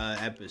be an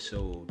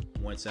episode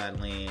once I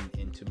land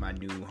into my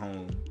new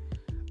home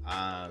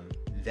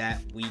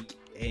that week,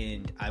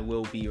 and I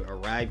will be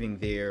arriving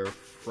there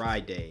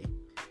Friday,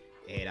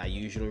 and I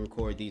usually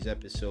record these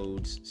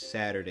episodes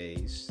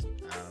Saturdays.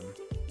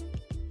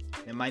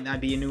 There might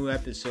not be a new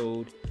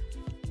episode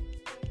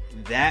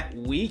that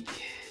week.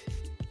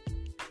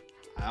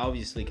 I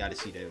obviously got to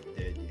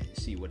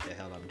see what the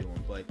hell I'm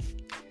doing, but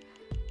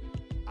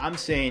I'm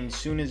saying as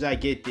soon as I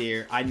get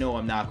there, I know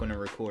I'm not going to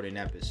record an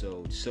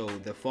episode. So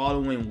the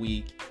following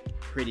week,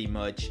 pretty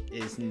much,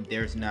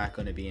 there's not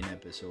going to be an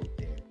episode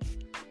there.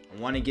 I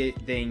want to get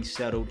things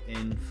settled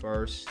in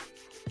first,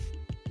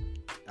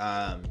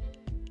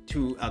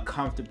 to a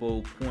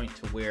comfortable point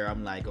to where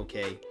I'm like,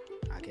 okay,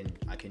 I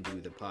can do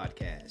the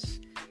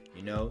podcast,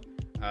 you know.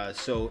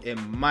 So it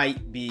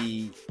might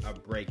be a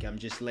break. I'm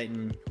just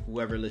letting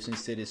whoever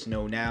listens to this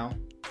know now.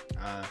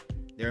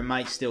 There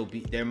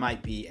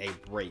might be a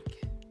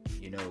break,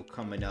 you know,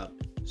 coming up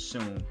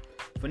soon,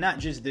 for not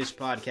just this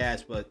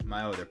podcast, but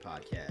my other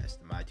podcast,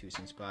 the My Two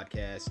Cents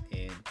podcast,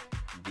 and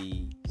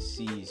the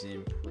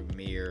season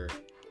premiere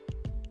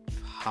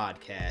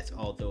podcast.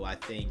 Although I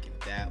think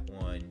that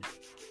one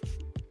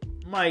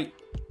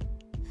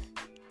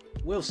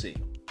we'll see.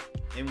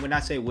 And when I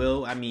say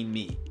will, I mean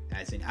me,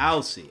 as in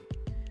I'll see.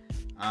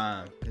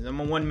 Because I'm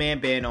a one-man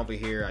band over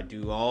here. I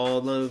do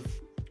all of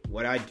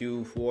what I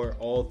do for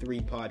all three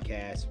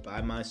podcasts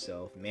by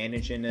myself,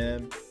 managing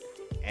them,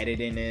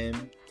 editing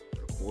them,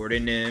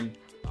 recording them,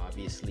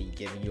 obviously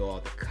giving you all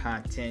the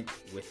content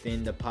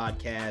within the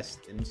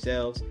podcast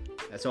themselves.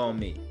 That's all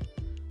me.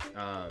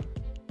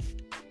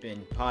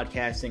 Been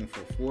podcasting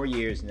for 4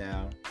 years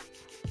now.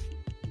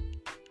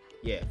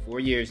 Yeah, 4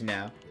 years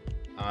now.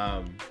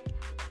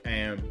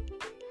 And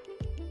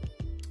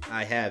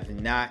I have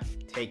not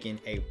taken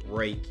a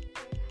break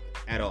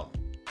at all.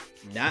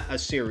 Not a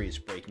serious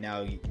break.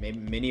 Now,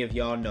 many of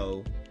y'all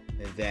know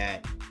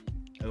that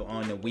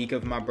on the week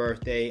of my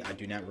birthday, I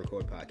do not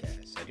record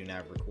podcasts. I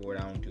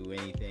don't do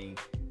anything.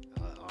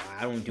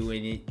 I don't do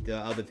any the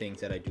other things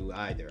that I do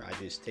either. I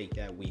just take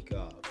that week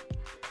off.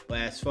 But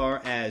as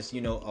far as,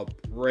 you know, a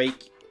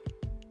break,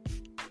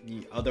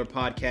 the other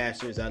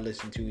podcasters I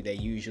listen to, they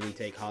usually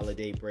take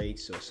holiday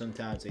breaks. So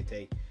sometimes they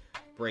take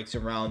breaks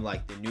around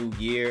like the new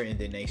year, and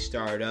then they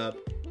start up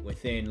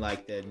within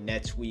like the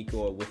next week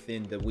or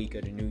within the week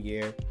of the new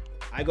year.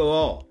 I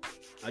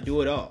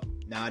do it all.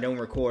 Now, I don't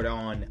record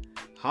on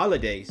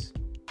holidays.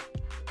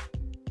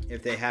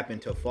 If they happen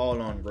to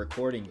fall on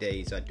recording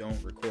days, I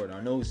don't record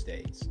on those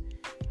days.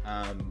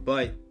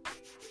 But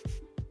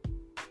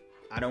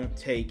I don't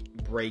take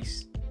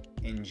breaks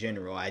in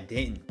general. I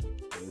didn't.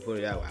 Let me put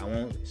it that way. I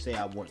won't say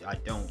I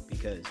don't,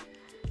 because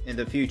in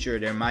the future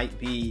there might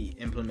be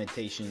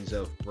implementations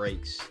of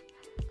breaks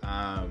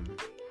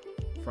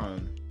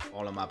from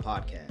all of my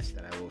podcasts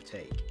that I will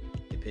take,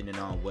 depending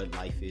on what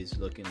life is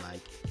looking like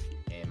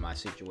and my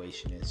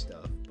situation and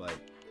stuff. But,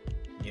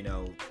 you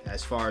know,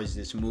 as far as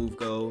this move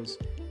goes,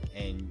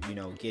 and, you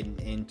know, getting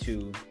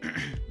into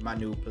my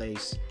new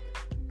place,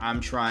 I'm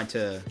trying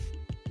to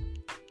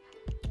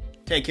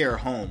take care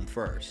of home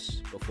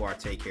first before I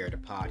take care of the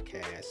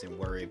podcast and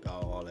worry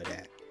about all of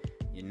that,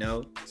 you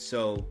know.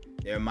 So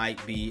there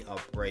might be a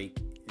break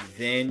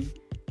then,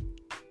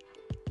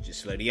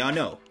 just letting y'all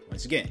know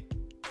once again.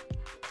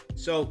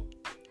 So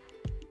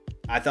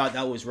I thought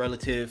that was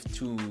relative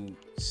to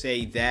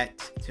say that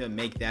to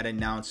make that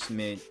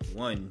announcement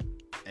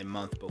a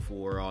month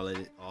before all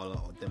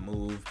of the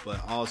move,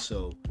 but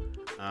also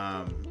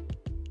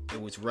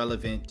it was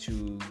relevant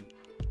to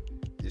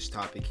this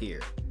topic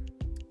here.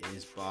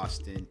 Is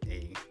Boston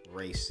a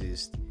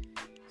racist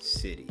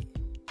city?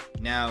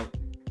 Now,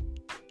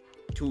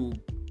 to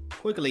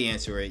quickly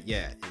answer it,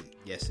 yes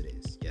it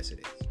is.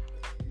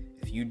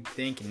 If you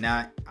think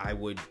not, I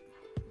would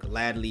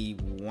gladly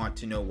want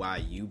to know why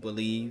you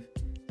believe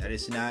that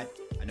it's not.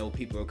 I know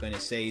people are going to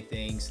say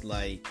things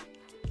like,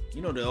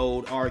 the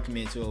old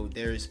argument, so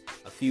there's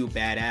a few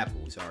bad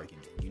apples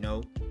argument,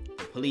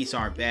 The police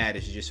aren't bad,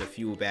 it's just a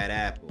few bad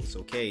apples.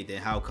 Okay,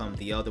 then how come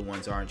the other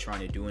ones aren't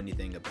trying to do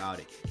anything about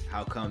it?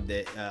 How come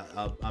the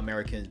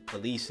American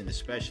policing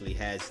especially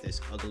has this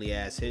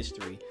ugly-ass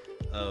history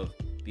of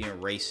being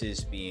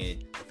racist,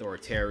 being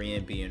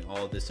authoritarian, being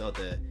all this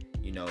other,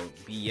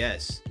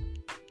 BS?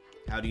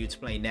 How do you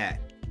explain that?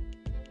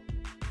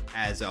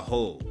 As a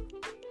whole.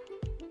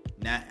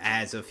 Not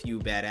as a few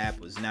bad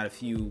apples, not a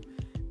few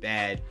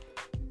bad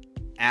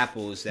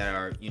apples that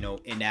are,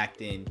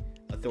 enacting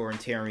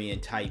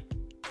authoritarian type,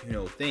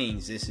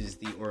 things. This is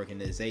the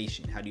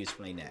organization. How do you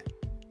explain that?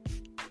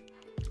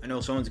 I know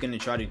someone's going to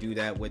try to do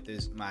that with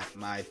this,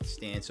 my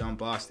stance on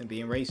Boston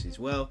being racist.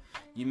 Well,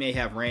 you may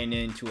have ran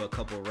into a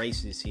couple of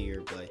racists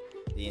here, but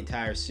the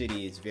entire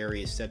city is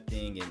very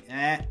accepting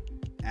and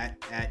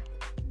I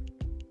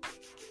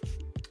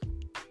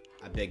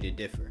beg to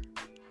differ.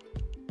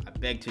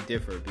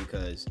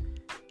 Because,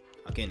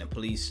 again, the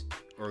police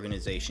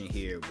organization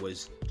here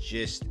was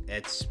just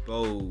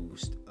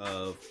exposed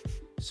of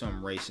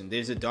some racism.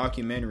 There's a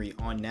documentary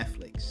on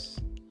Netflix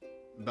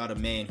about a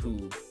man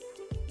who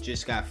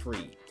just got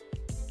freed,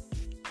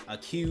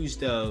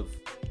 accused of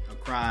a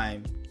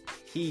crime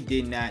he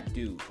did not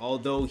do.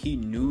 Although he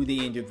knew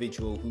the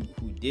individual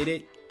who did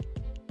it,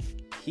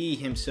 he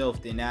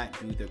himself did not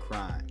do the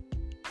crime.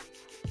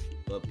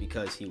 But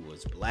because he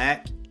was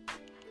black,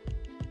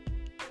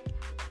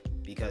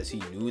 because he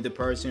knew the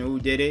person who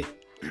did it,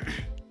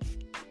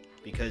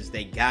 because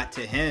they got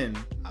to him,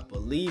 I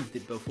believe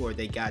that before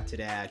they got to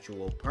the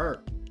actual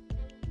perp,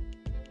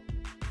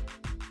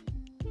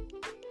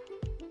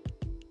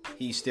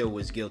 he still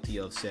was guilty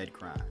of said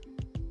crime.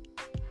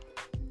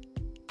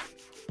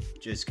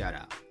 Just got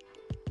out.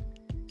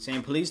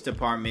 Same police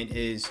department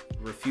is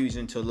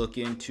refusing to look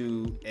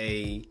into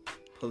a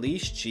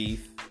police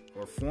chief,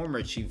 or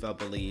former chief, I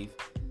believe,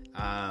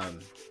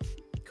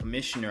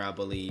 commissioner, I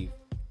believe,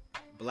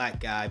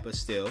 black guy, but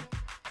still,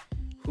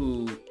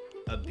 who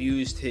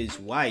abused his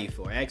wife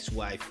or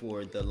ex-wife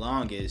for the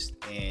longest,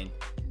 and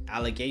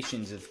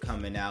allegations have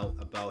coming out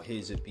about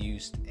his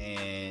abuse,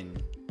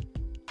 and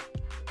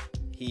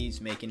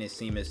he's making it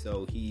seem as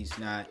though he's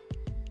not,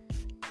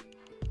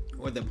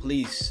 or the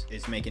police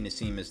is making it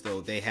seem as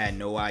though they had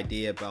no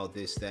idea about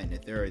this, that, and the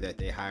third, that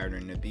they hired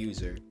an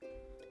abuser.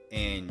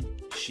 And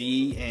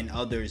she and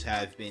others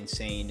have been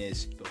saying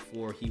this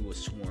before he was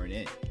sworn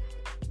in.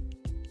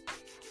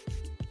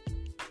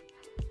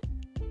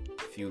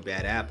 Few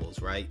bad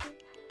apples, right?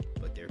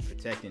 But they're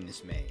protecting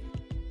this man.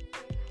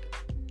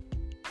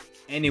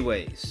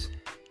 Anyways,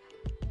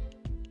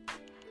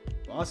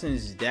 Boston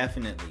is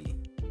definitely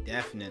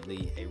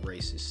a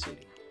racist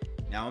city.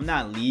 Now, I'm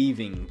not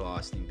leaving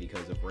Boston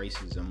because of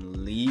racism.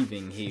 I'm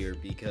leaving here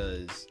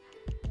because,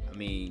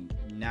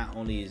 not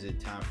only is it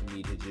time for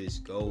me to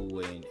just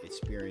go and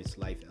experience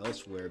life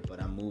elsewhere,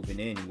 but I'm moving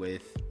in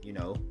with,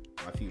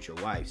 my future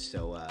wife.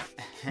 So,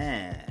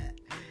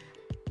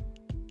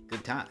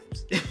 good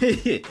times.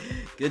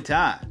 Good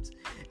times.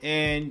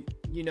 And,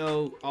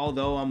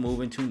 although I'm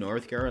moving to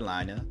North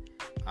Carolina,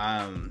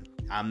 I'm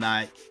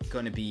not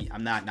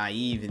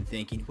naive in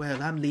thinking,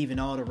 well, I'm leaving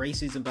all the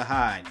racism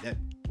behind.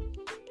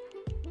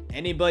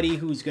 Anybody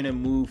who's going to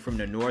move from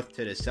the north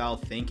to the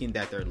south thinking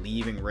that they're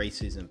leaving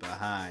racism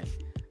behind,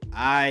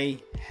 I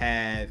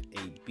have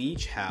a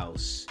beach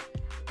house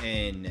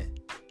in...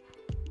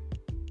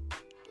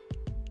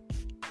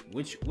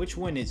 Which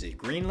one is it?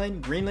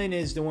 Greenland? Greenland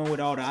is the one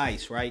with all the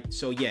ice, right?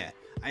 So yeah,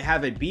 I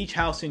have a beach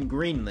house in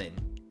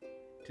Greenland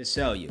to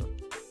sell you.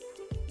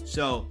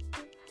 So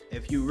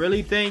if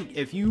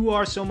you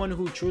are someone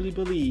who truly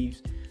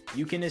believes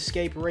you can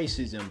escape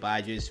racism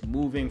by just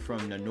moving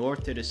from the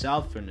north to the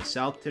south, from the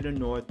south to the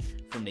north,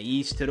 from the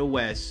east to the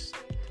west,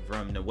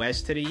 from the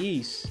west to the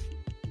east,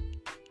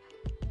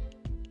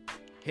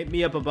 hit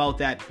me up about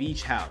that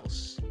beach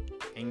house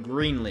in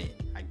Greenland.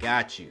 I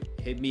got you.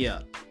 Hit me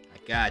up. I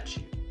got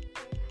you.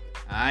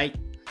 Alright?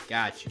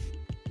 Got you.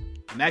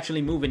 I'm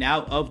actually moving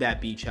out of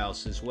that beach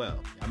house as well.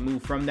 I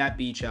moved from that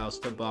beach house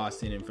to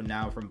Boston, and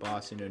from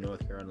Boston to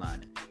North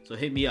Carolina. So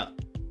hit me up.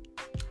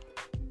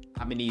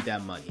 I'm gonna need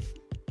that money.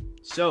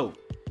 So,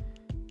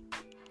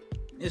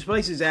 this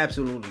place is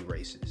absolutely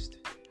racist.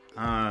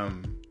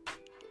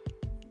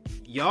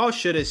 Y'all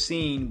should have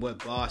seen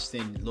what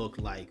Boston looked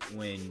like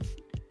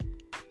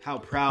how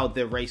proud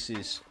the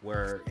racists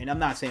were. And I'm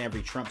not saying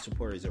every Trump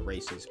supporter is a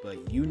racist,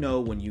 but you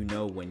know when you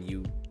know when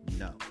you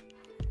know.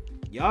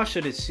 Y'all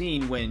should have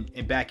seen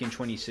back in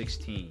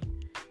 2016,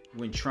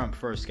 when Trump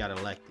first got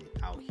elected.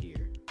 I out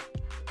here.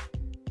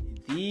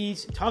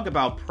 These, talk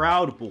about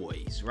proud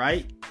boys,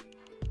 right?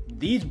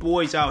 These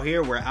boys out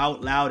here were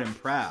out loud and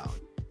proud.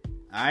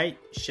 Alright?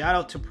 Shout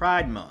out to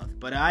Pride Month.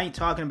 But I ain't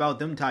talking about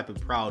them type of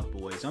proud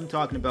boys. I'm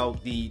talking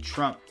about the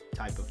Trump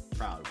type of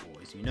proud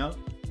boys, you know?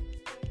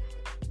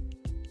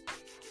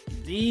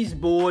 These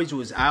boys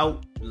was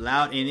out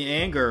loud,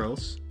 and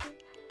girls.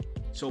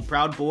 So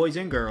proud boys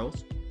and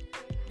girls.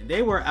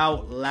 They were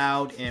out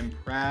loud and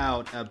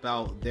proud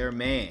about their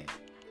man.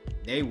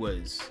 There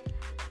was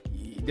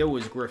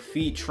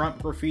graffiti,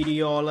 Trump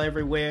graffiti all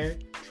everywhere.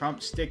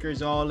 Trump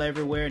stickers all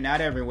everywhere. Not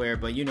everywhere,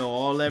 but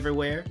all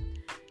everywhere.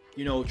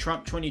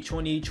 Trump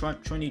 2020,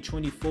 Trump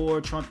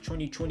 2024, Trump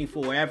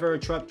 2024 ever,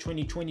 Trump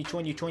 2020,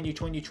 2020,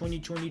 2020,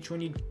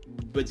 2020,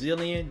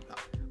 bazillion,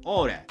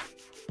 all that.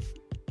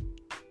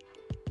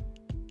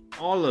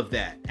 All of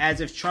that. As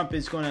if Trump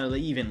is going to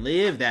even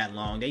live that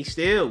long. They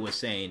still was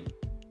saying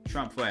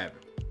Trump forever.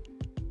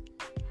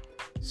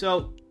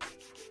 So,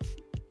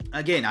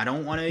 again, I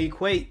don't want to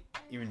equate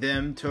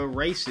them to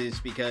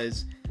racists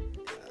because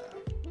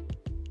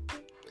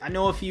I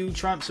know a few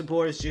Trump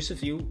supporters, just a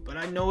few, but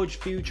I know a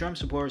few Trump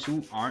supporters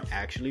who aren't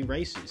actually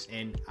racist.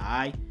 And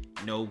I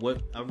know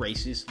what a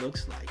racist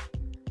looks like.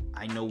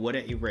 I know what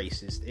a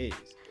racist is.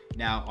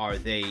 Now, are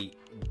they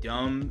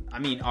dumb?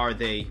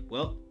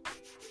 Well,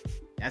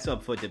 that's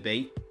up for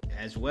debate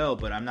as well,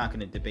 but I'm not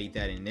going to debate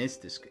that in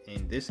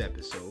this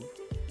episode.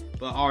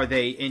 But are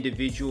they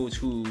individuals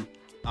who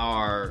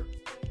are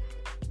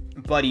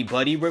buddy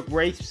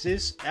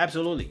racists?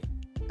 Absolutely.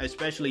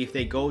 Especially if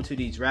they go to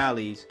these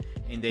rallies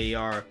and they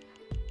are,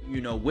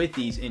 with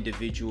these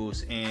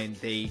individuals and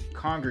they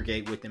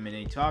congregate with them and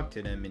they talk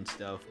to them and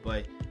stuff.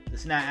 But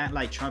let's not act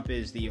like Trump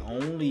is the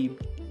only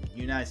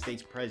United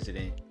States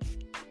president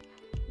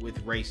with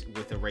a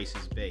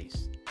racist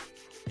base.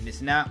 And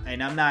it's not,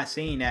 and I'm not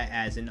saying that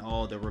as in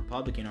all the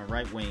Republican or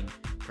right-wing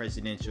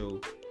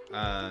presidential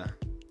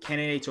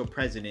candidates or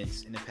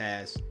presidents in the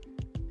past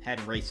had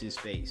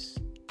racist base.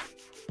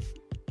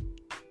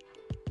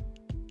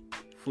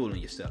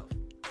 Fooling yourself.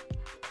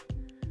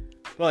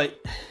 But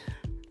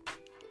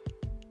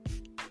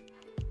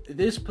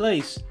this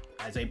place,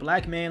 as a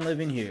black man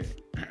living here,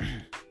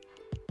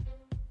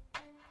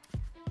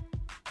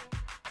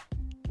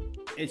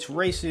 it's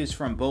racist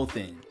from both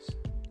ends.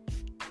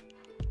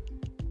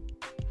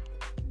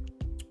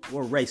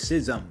 Or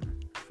racism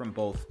from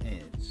both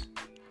ends.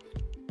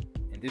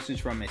 And this is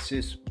from a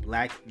cis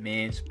black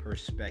man's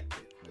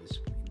perspective.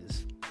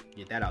 Let's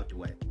get that out the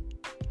way.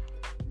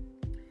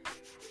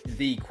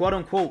 The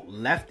quote-unquote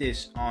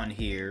leftists on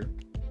here,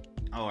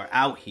 or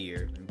out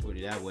here, let me put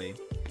it that way,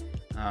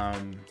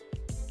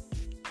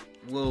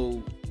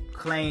 will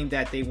claim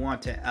that they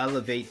want to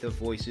elevate the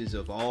voices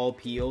of all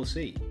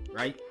POC,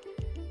 right?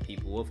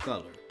 People of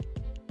color.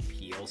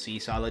 POC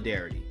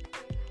solidarity.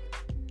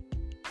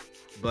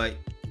 But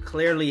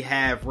clearly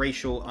have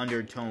racial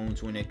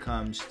undertones when it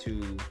comes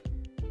to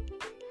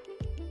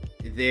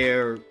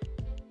their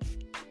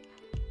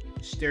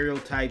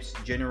stereotypes,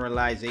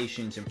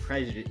 generalizations, and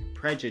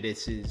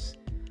prejudices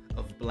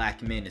of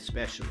black men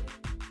especially.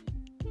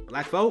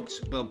 Black folks,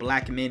 but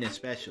black men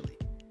especially.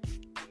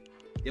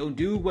 They'll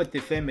do what the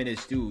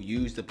feminists do,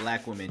 use the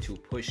black women to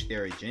push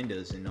their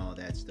agendas and all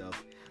that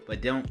stuff,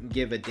 but don't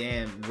give a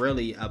damn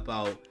really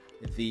about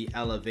the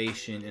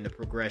elevation and the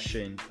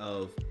progression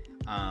of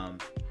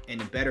and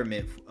the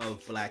betterment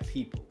of black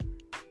people.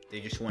 They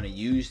just want to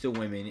use the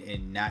women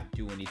and not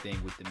do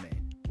anything with the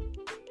men.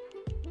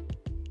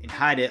 And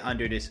hide it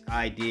under this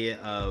idea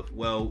of,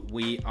 well,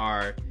 we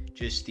are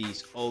just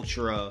these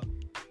ultra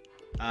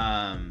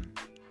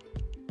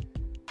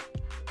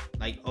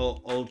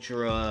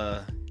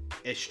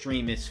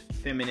extremist,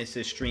 feminist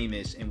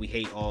extremists, and we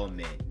hate all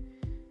men.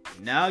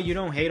 Now you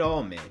don't hate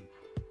all men.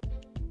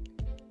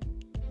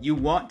 You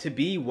want to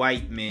be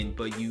white men,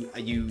 but you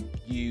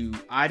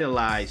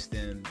idolize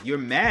them. You're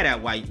mad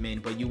at white men,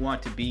 but you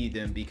want to be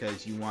them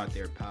because you want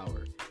their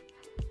power.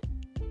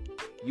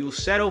 You'll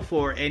settle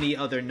for any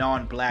other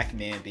non-black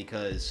man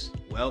because,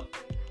 well,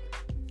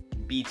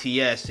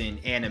 BTS and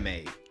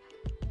anime.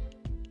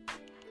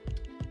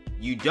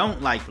 You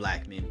don't like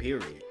black men,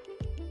 period.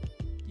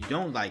 You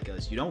don't like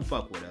us. You don't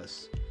fuck with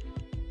us.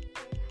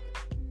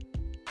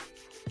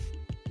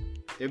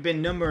 There have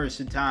been numerous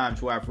of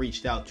times where I've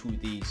reached out to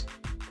these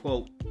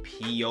quote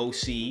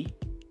POC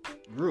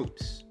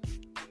groups,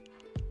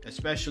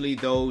 especially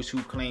those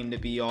who claim to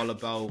be all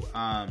about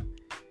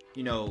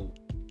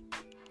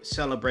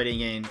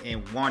celebrating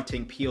and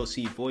wanting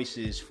POC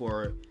voices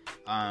for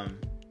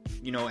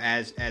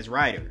as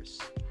writers.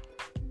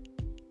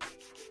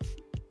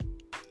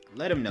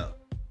 Let them know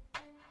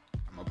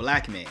I'm a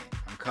black man.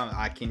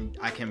 I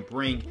can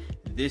bring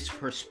this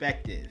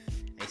perspective,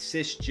 a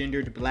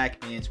cisgendered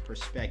black man's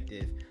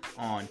perspective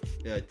on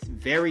the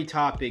very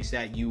topics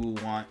that you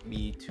want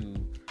me to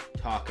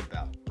talk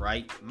about,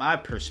 right? My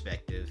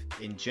perspective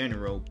in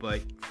general,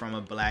 but from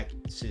a black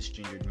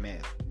cisgendered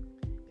male.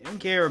 They don't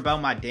care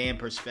about my damn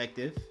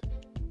perspective.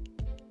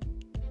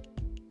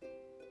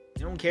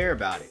 They don't care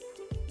about it.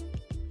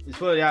 Let's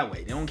put it that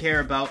way. They don't care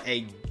about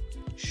a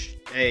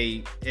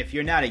if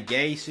you're not a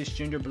gay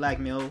cisgender black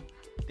male,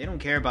 they don't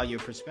care about your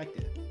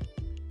perspective.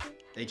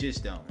 They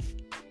just don't.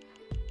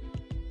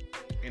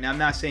 And I'm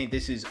not saying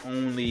this is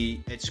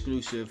only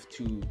exclusive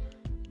to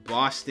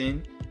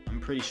Boston. I'm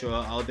pretty sure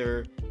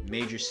other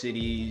major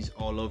cities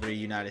all over the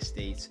United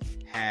States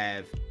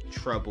have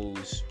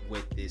troubles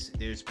with this.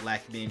 There's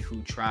black men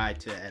who try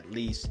to at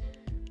least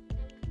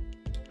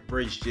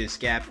bridge this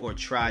gap, or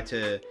try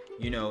to,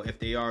 if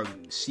they are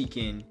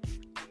seeking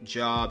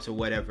jobs or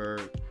whatever,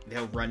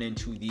 they'll run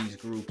into these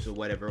groups or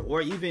whatever,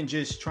 or even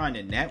just trying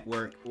to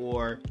network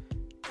or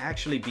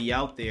actually be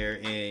out there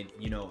and,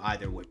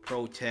 either with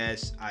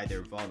protests,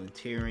 either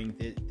volunteering,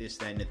 this,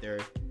 that, and the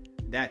third,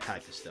 that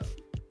type of stuff.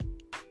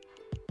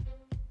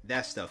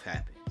 That stuff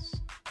happens.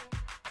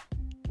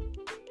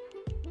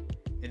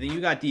 And then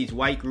you got these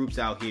white groups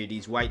out here,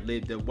 the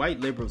white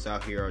liberals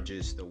out here are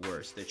just the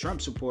worst. The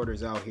Trump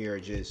supporters out here are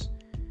just,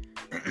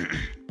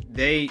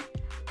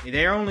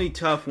 they're only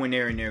tough when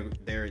they're in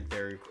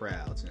their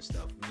crowds and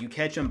stuff. You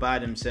catch them by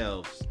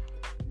themselves,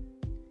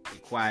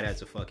 they're quiet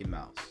as a fucking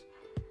mouse.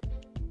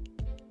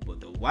 But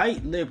the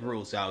white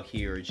liberals out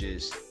here are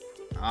just,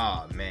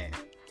 man.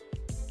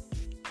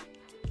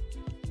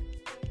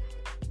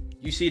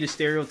 You see the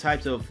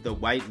stereotypes of the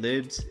white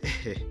libs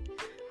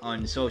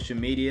on social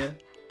media?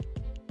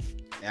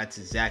 That's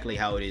exactly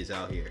how it is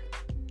out here.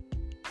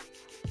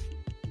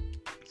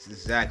 It's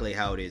exactly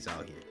how it is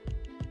out here.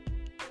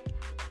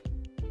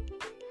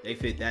 They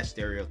fit that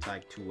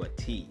stereotype to a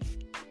T.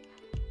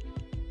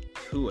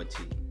 To a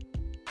T.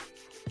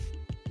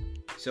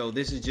 So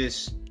this is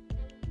just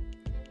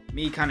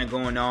me kind of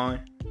going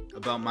on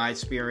about my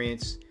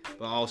experience,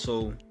 but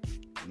also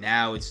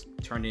now it's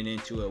turning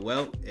into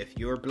if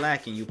you're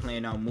black and you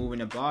plan on moving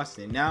to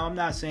Boston. Now, I'm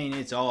not saying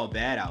it's all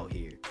bad out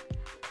here.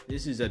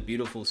 This is a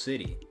beautiful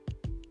city.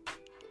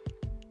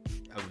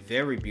 A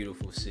very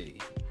beautiful city.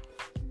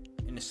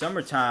 In the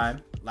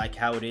summertime, like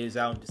how it is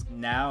out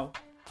now,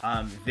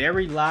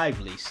 very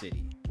lively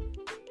city.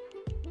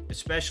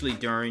 Especially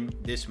during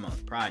this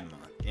month, Pride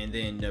Month. And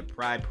then the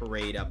Pride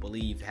Parade, I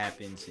believe,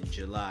 happens in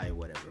July or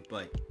whatever.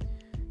 But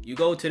you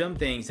go to them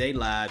things, they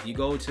live. You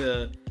go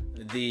to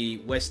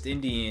the West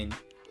Indian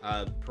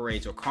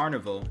parades or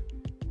carnival,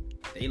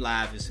 they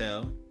live as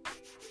hell.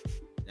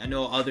 I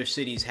know other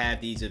cities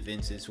have these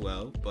events as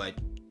well, but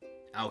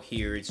out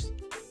here it's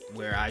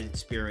where I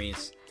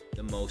experience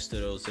the most of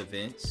those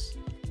events,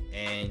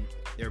 and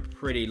they're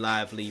pretty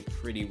lively,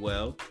 pretty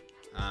well.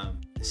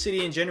 The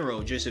city in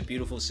general, just a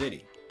beautiful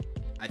city.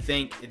 I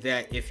think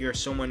that if you're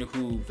someone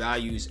who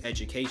values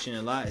education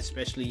a lot,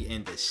 especially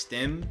in the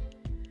STEM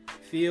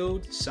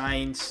field,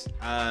 science,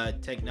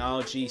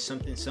 technology,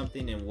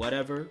 something, and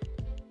whatever,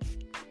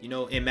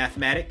 in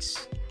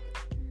mathematics,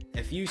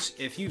 if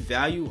you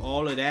value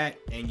all of that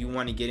and you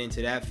want to get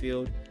into that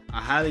field,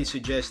 I highly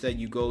suggest that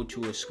you go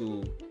to a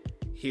school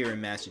here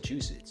in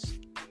Massachusetts.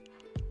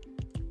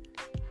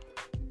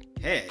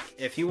 Heck,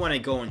 if you want to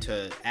go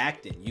into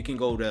acting, you can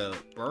go to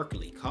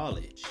Berkeley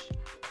College,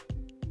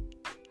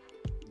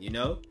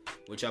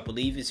 which I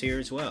believe is here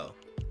as well.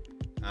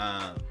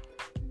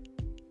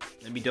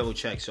 Let me double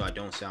check so I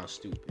don't sound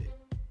stupid.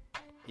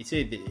 Is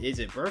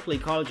it Berkeley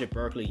College or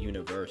Berkeley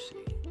University?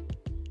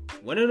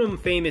 One of them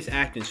famous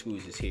acting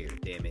schools is here,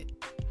 damn it.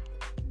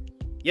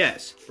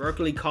 Yes,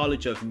 Berkeley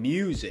College of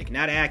Music.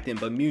 Not acting,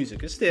 but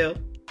music. But still,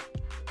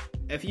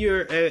 if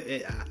you're...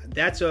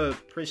 that's a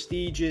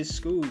prestigious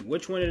school.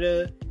 Which one of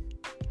the...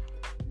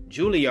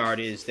 Juilliard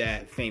is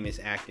that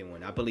famous acting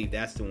one. I believe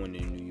that's the one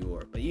in New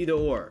York. But either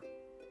or.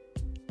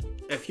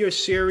 If you're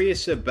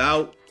serious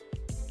about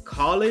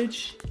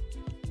college,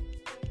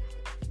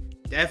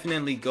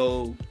 definitely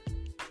go.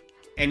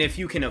 And if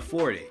you can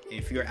afford it,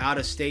 if you're out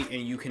of state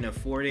and you can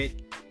afford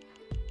it,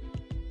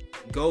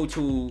 go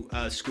to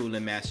a school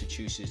in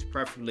Massachusetts,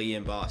 preferably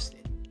in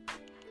Boston,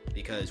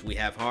 because we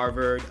have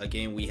Harvard.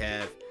 Again, we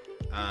have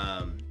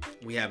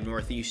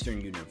Northeastern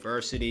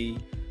University.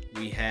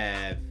 We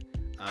have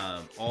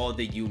all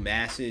the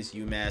UMasses,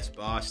 UMass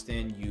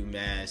Boston,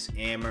 UMass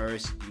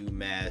Amherst,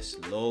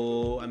 UMass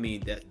Lowell. I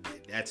mean,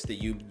 that's the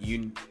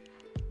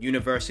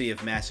University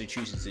of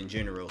Massachusetts in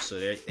general. So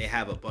they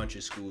have a bunch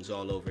of schools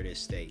all over this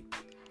state.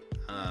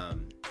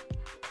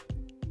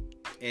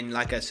 And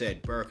like I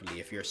said, Berkeley,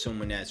 if you're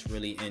someone that's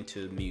really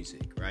into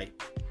music, right?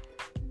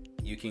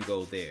 You can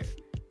go there.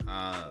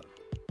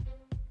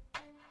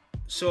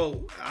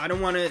 So I don't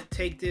want to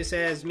take this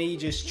as me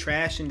just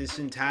trashing this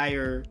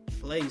entire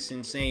place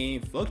and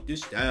saying, fuck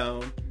this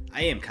town.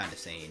 I am kind of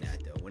saying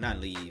that though. When I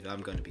leave, I'm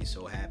going to be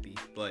so happy.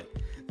 But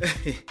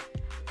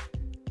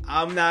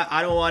I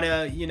don't want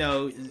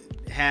to,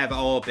 have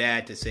all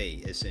bad to say,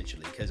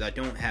 essentially, because I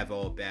don't have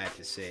all bad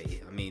to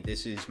say. I mean,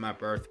 this is my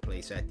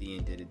birthplace at the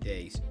end of the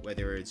day.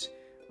 Whether it's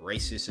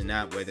racist or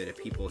not, whether the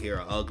people here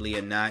are ugly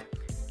or not,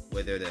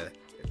 whether the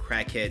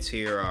crackheads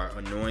here are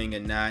annoying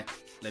or not,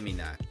 let me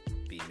not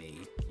be mean.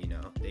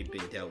 They've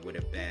been dealt with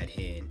a bad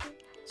hand,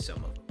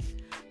 some of them.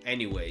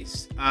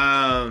 Anyways, there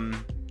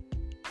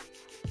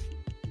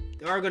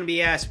are going to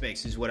be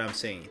aspects, is what I'm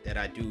saying, that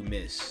I do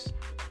miss.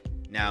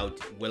 Now,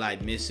 will I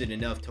miss it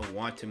enough to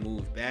want to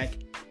move back?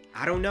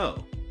 I don't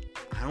know.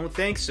 I don't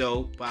think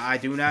so, but I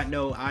do not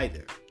know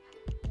either.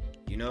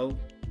 You know,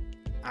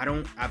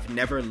 I've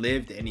never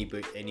lived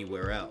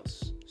anywhere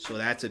else. So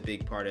that's a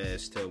big part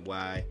as to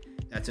why,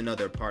 that's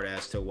another part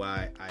as to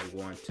why I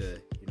want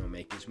to,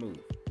 make this move.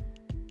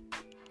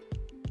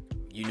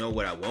 You know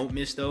what I won't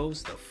miss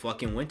those? The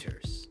fucking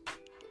winters.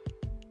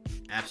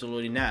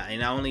 Absolutely not.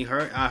 And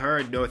I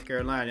heard North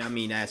Carolina,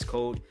 as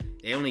cold.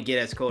 They only get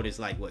as cold as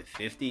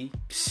 50?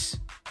 Psst.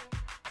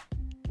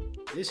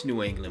 This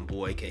New England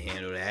boy can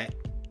handle that.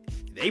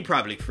 They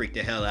probably freak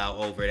the hell out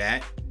over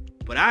that.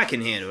 But I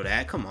can handle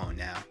that. Come on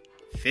now.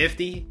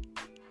 50?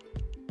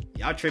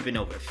 Y'all tripping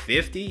over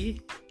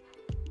 50?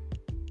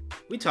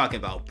 We talking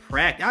about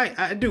practice.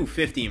 I do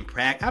 50 in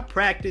practice. I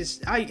practice.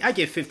 I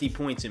get 50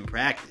 points in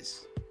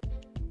practice.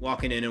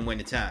 Walking in the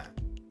wintertime.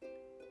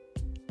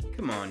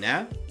 Come on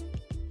now.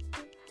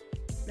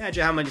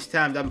 Imagine how many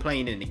times I'm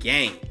playing in the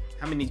game.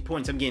 How many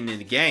points I'm getting in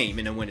the game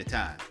in the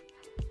wintertime.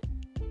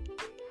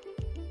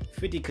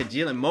 50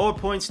 kajillion. More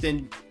points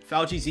than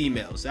Fauci's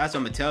emails. That's what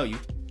I'm going to tell you.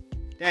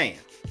 Damn.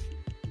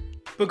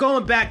 But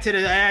going back to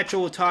the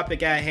actual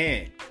topic at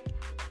hand.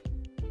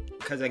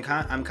 Because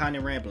I'm kind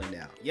of rambling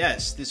now.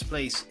 Yes, this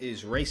place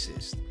is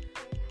racist.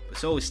 But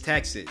so is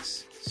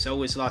Texas.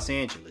 So is Los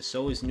Angeles.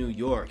 So is New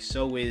York.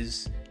 So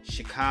is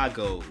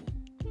Chicago.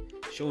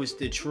 So is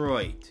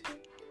Detroit.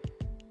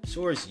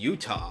 So is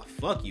Utah.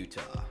 Fuck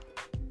Utah.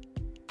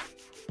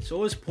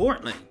 So is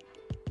Portland.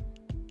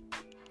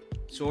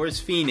 So is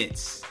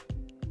Phoenix.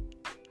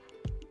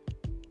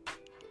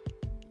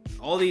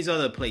 All these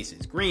other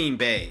places. Green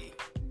Bay.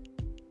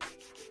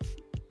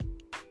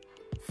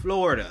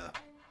 Florida.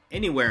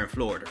 Anywhere in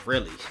Florida,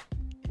 really.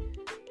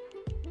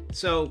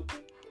 So,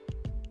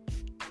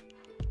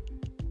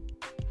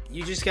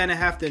 you just kind of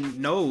have to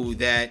know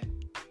that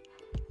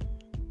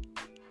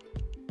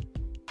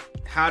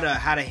how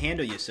to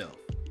handle yourself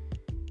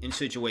in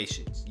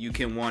situations. You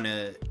can want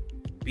to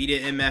beat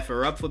an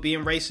MFer up for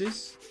being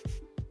racist.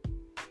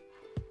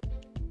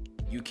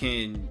 You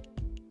can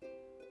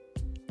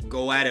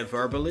go at it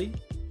verbally.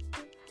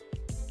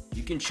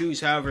 You can choose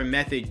however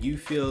method you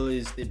feel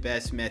is the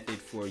best method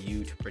for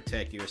you to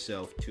protect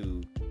yourself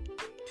to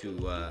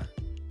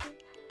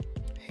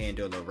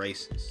handle a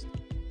racist.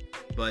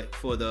 But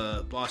for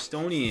the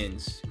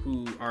Bostonians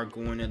who are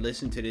going to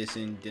listen to this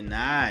and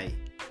deny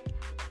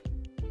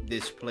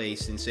this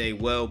place and say,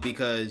 well,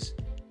 because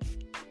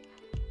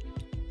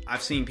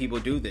I've seen people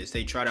do this.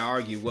 They try to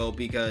argue, well,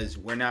 because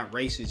we're not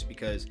racist,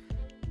 because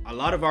a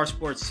lot of our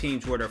sports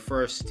teams were the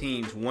first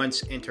teams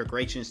once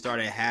integration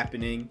started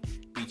happening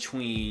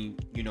between,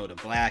 the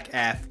black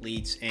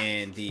athletes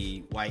and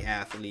the white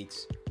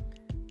athletes.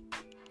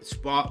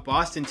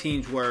 Boston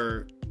teams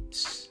were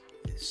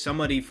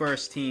some of the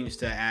first teams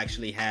to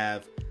actually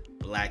have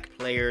black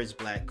players,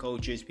 black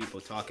coaches. People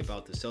talk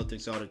about the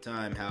Celtics all the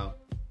time, how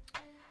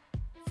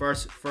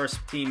first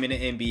team in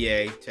the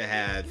NBA to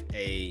have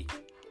a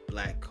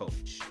black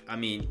coach. A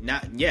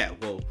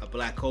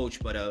black coach,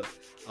 but a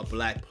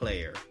black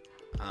player.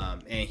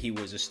 And he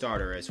was a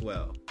starter as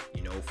well.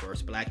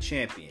 First black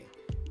champion.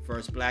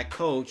 First black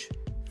coach,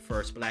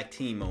 first black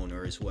team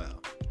owner as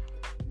well.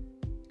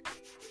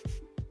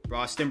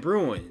 Boston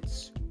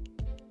Bruins,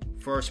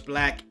 first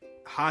black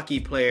hockey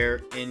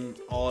player in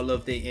all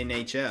of the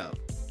NHL.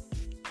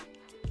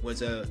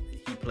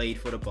 He played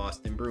for the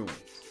Boston Bruins.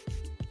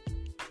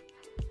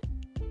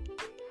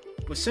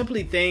 But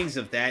simply things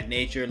of that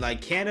nature, like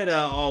Canada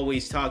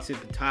always talks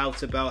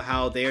about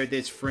how they're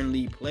this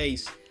friendly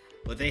place,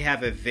 but they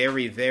have a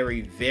very,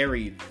 very,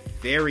 very,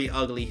 very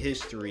ugly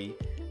history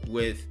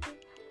with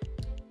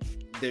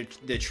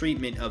the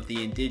treatment of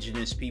the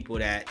indigenous people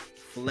that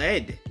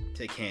fled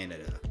to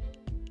Canada.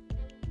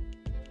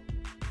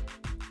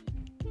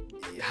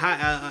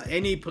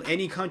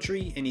 Any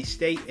country, any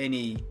state,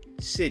 any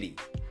city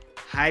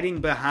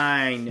hiding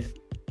behind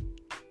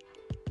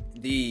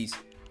these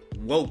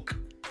woke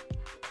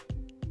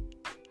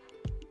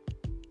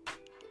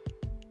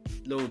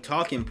little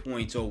talking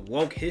points or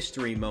woke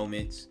history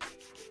moments,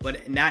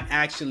 but not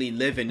actually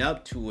living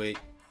up to it,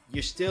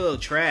 you're still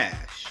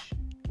trash.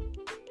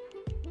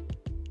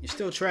 You're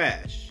still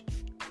trash.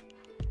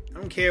 I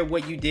don't care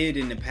what you did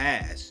in the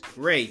past.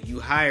 Great,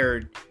 you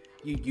hired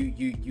your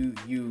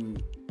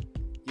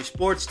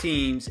sports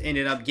teams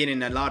ended up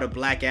getting a lot of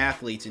black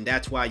athletes, and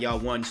that's why y'all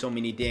won so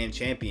many damn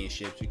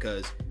championships,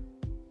 because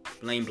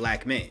blame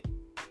black men.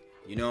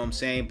 You know what I'm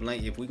saying?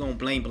 If we're going to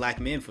blame black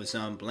men for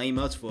something, blame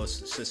us for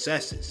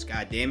successes.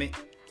 God damn it.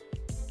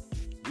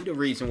 We the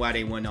reason why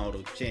they won all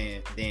those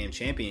damn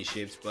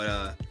championships,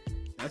 but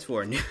that's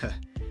for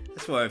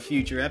a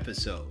future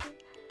episode.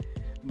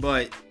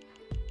 But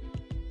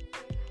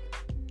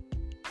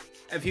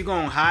if you're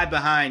going to hide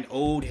behind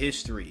old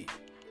history,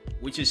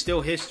 which is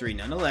still history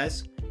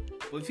nonetheless,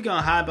 but if you're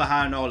going to hide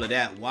behind all of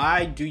that,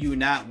 why do you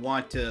not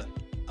want to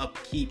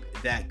upkeep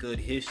that good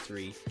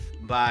history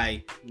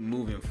by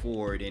moving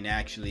forward and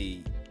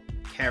actually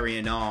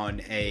carrying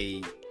on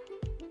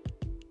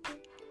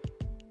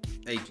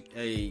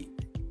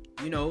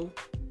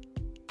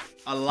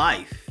a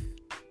life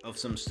of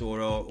some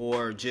sort,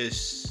 or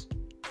just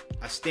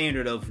a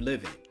standard of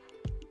living.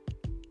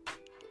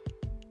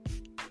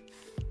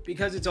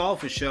 Because it's all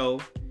for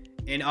show,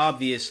 and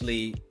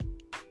obviously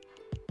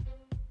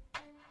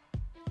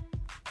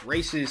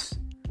racist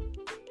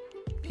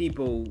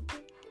people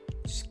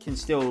can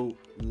still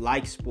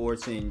like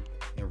sports and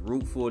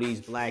root for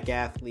these black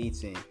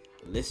athletes and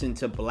listen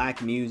to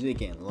black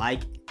music and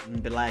like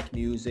black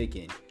music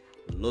and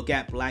look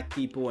at black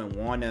people and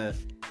want to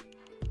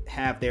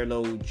have their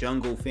little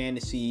jungle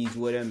fantasies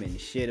with them and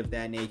shit of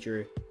that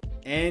nature,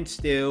 and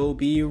still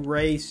be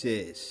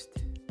racist.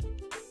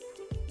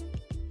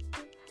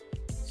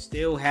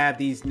 Still have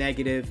these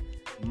negative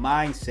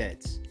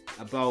mindsets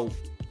about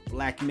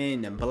black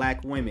men and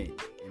black women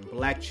and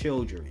black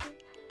children.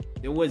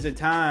 There was a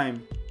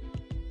time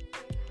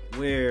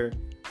where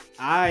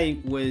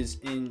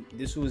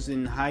this was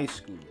in high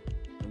school,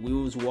 and we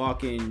was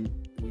walking,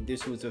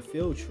 this was a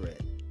field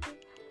trip,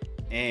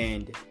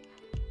 and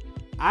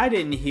I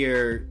didn't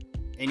hear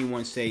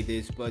anyone say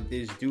this, but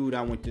this dude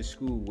I went to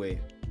school with,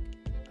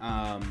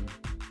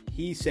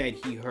 he said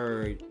he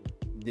heard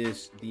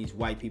these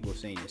white people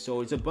saying this.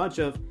 So it's a bunch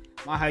of,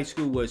 my high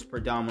school was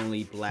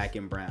predominantly black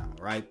and brown,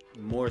 right?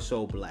 More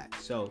so black.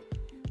 So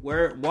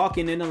we're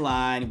walking in a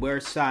line, we're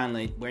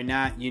silent, we're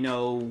not,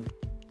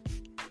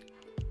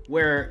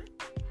 we're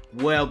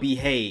well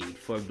behaved,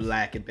 for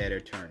lack of better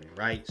term,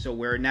 right? So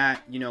we're not,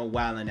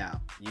 wilding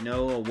out,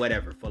 or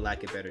whatever, for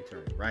lack of better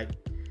term, right?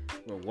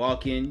 We're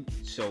walking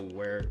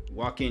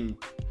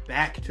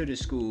back to the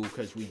school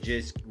because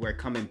we're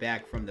coming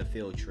back from the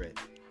field trip,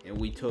 and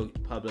we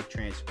took public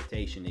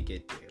transportation to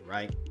get there,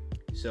 right?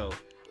 So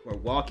we're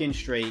walking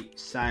straight,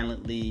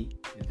 silently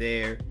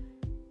there.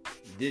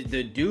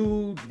 The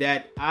dude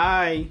that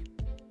I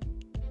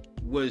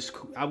was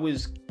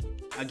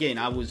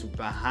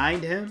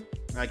behind him,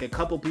 like a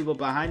couple people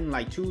behind him,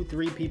 like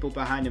 2-3 people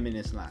behind him in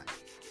this line.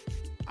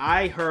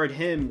 I heard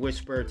him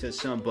whisper to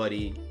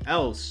somebody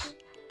else.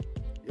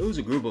 It was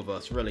a group of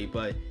us, really,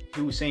 but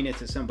he was saying it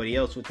to somebody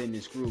else within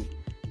this group,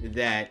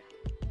 that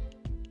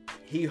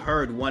he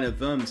heard one of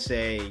them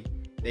say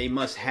they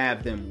must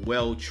have them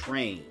well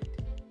trained.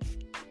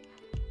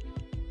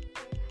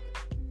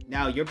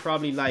 Now you're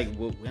probably like,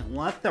 well,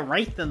 what's the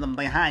racism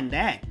behind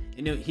that?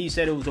 And he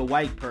said it was a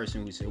white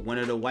person who said, one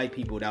of the white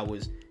people that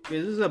was,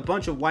 because there's a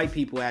bunch of white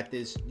people at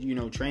this,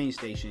 train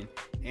station,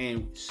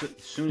 and as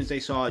soon as they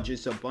saw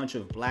just a bunch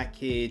of black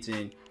kids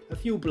and a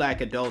few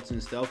black adults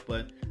and stuff,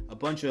 but a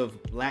bunch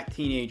of black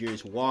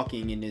teenagers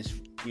walking in this,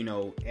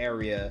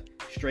 area,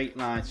 straight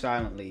line,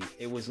 silently,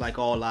 it was like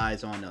all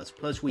eyes on us.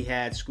 Plus we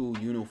had school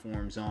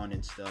uniforms on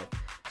and stuff.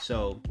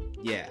 So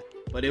yeah,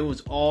 but it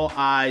was all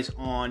eyes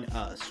on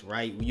us,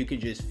 right? You can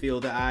just feel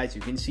the eyes,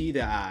 you can see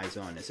the eyes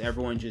on us.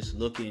 Everyone just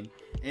looking,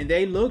 and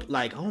they looked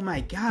like, oh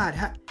my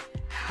God,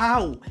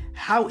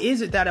 how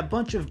is it that a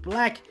bunch of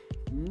black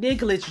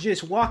nigglets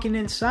just walking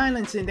in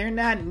silence and they're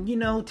not,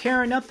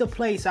 tearing up the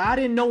place? I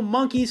didn't know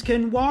monkeys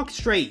can walk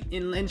straight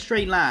in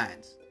straight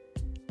lines.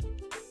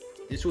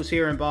 This was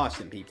here in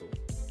Boston, people.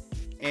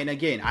 And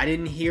again, I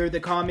didn't hear the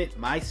comment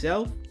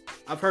myself.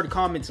 I've heard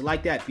comments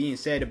like that being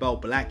said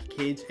about black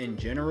kids in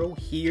general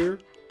here.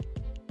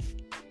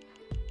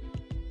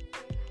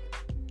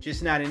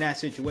 Just not in that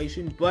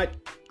situation, but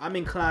I'm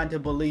inclined to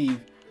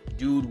believe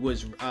dude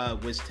was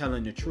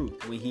telling the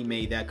truth when he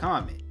made that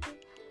comment.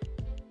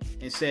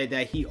 And said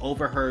that he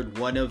overheard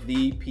one of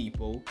the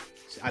people,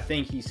 I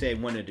think he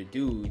said one of the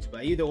dudes,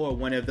 but either or,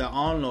 one of the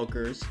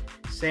onlookers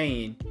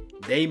saying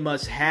they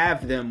must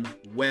have them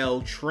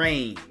well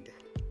trained.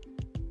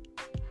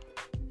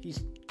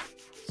 He's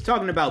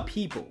talking about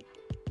people,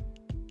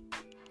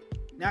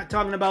 not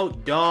talking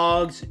about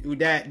dogs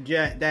that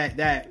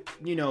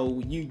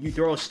you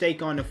throw a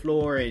steak on the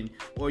floor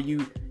or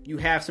you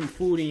have some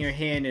food in your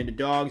hand and the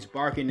dog's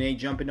barking and they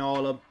jumping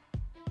all up.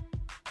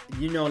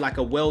 Like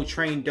a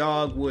well-trained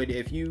dog would.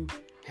 If you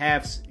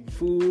have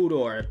food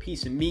or a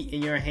piece of meat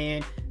in your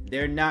hand,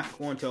 they're not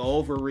going to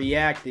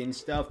overreact and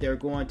stuff. They're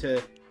going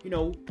to,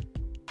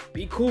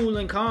 be cool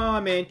and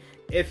calm. And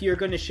if you're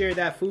going to share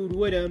that food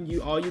with them,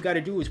 all you got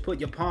to do is put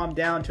your palm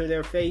down to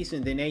their face,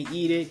 and then they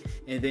eat it,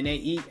 and then they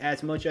eat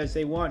as much as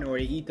they want, or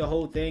they eat the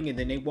whole thing, and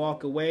then they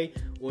walk away,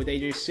 or they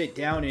just sit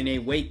down and they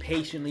wait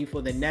patiently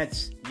for the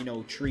next,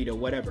 treat or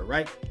whatever,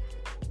 right?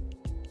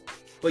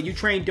 But you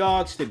train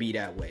dogs to be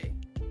that way.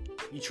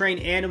 You train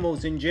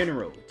animals in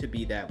general to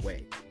be that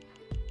way.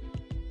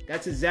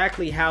 That's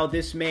exactly how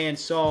this man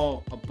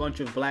saw a bunch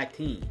of black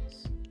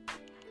teens.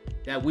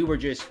 That we were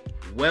just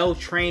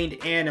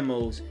well-trained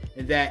animals,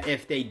 that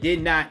if they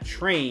did not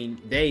train,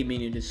 they,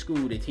 meaning the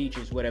school, the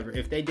teachers, whatever,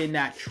 if they did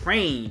not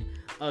train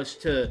us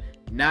to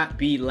not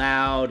be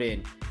loud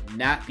and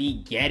not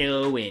be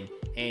ghetto and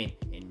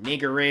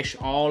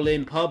niggerish all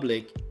in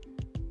public,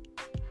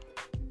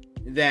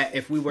 that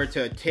if we were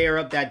to tear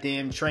up that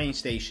damn train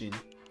station,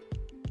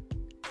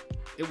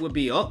 it would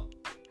be, oh,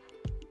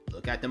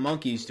 look at the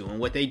monkeys doing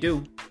what they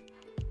do.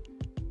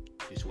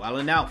 Just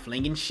wilding out,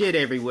 flinging shit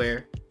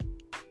everywhere.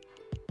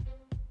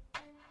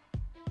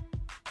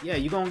 Yeah,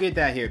 you're gonna get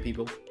that here,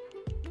 people.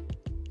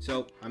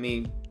 So, I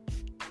mean,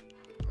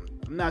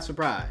 I'm not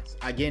surprised.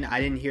 Again, I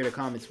didn't hear the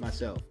comments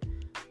myself.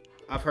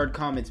 I've heard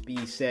comments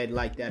be said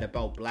like that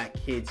about black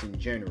kids in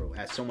general,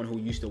 as someone who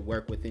used to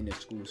work within the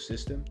school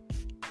system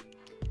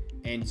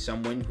and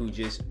someone who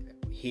just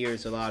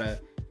hears a lot of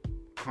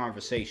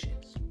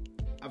conversations.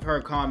 I've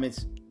heard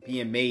comments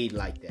being made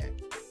like that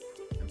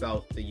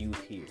about the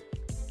youth here,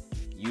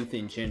 youth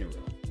in general,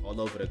 all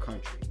over the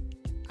country.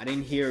 I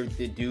didn't hear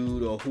the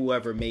dude or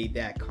whoever made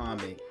that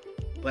comment,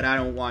 but I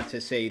don't want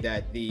to say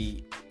that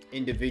the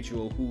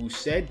individual who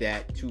said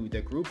that to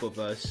the group of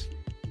us,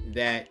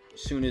 that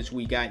as soon as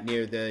we got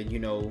near the,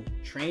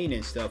 train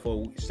and stuff,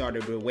 or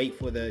started to wait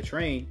for the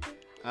train,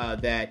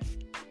 that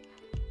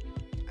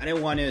I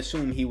didn't want to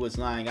assume he was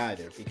lying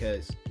either,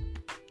 because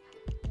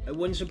it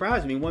wouldn't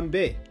surprise me one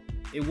bit.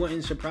 It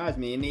wouldn't surprise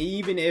me. And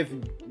even if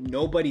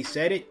nobody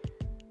said it,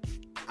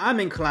 I'm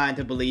inclined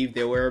to believe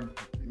there were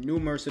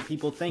numerous of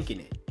people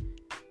thinking it.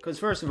 Because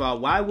first of all,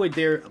 why would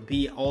there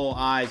be all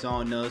eyes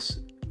on us?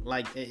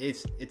 Like,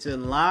 it's a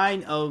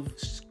line of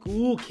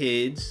school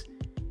kids,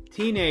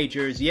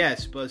 teenagers,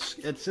 yes, but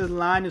it's a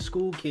line of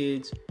school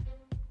kids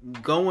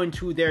going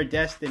to their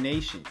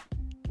destination.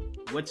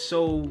 What's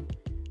so,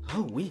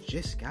 we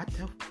just got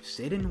to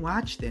sit and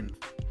watch them.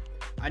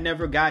 I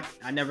never got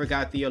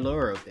the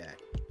allure of that.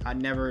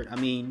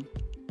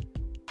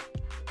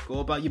 Go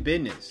about your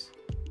business.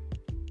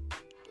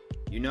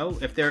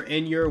 If they're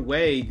in your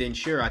way, then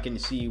sure, I can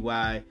see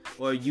why.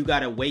 Or you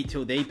gotta wait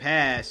till they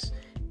pass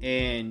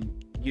and,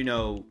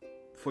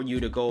 for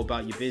you to go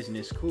about your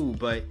business, cool.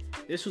 But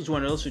this was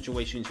one of those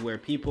situations where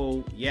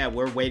people,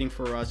 were waiting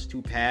for us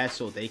to pass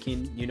so they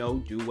can,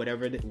 do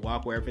whatever,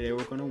 walk wherever they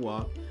were gonna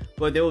walk.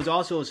 But there was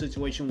also a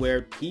situation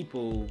where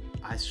people,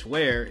 I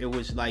swear, it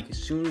was like as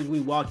soon as we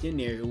walked in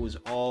there, it was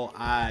all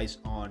eyes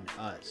on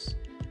us.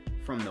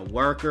 From the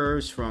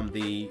workers, from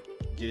the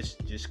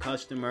just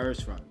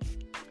customers, from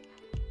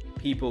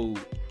people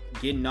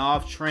getting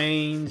off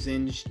trains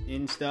and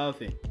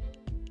stuff, and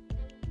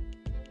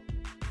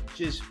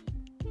just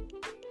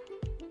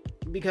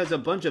because a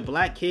bunch of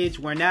black kids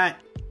were not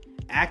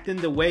acting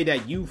the way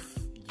that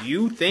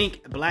you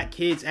think black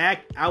kids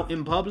act out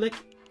in public,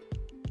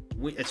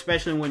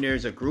 especially when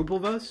there's a group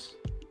of us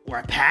or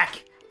a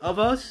pack of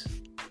us.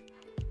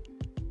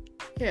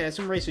 Yeah, that's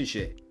some racist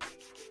shit.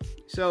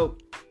 So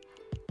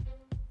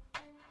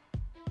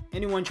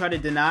anyone try to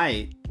deny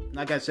it,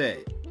 like I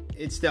said,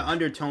 it's the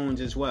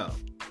undertones as well.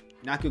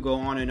 And I could go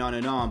on and on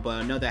and on,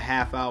 but another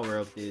half hour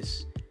of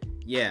this,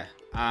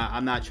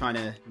 I'm not trying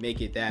to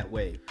make it that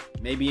way.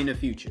 Maybe in the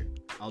future,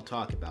 I'll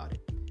talk about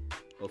it.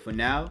 But for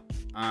now,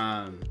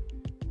 I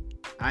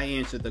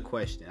answered the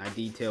question. I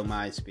detailed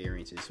my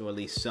experiences, or at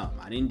least some.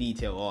 I didn't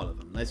detail all of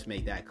them. Let's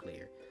make that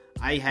clear.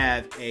 I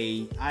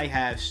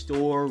have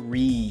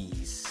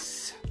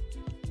stories.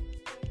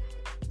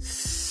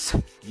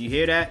 You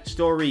hear that?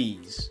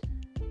 Stories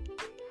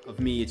of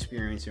me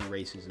experiencing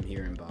racism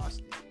here in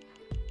Boston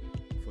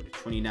for the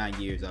 29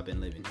 years I've been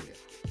living here.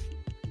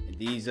 And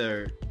these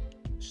are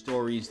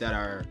stories that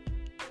are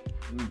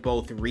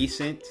both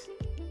recent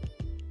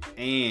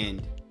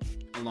and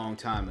a long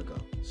time ago.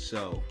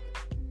 So,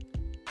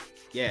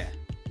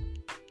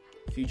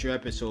 future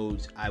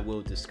episodes I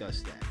will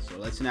discuss that. So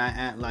let's not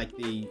act like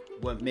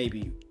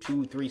maybe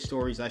 2-3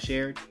 stories I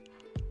shared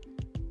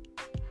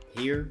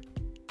here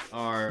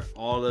are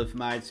all of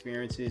my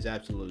experiences.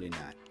 Absolutely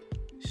not.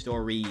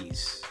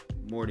 Stories,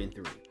 more than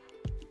 3.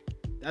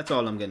 That's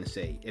all I'm gonna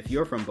say. If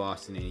you're from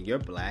Boston and you're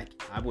black,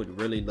 I would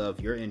really love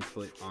your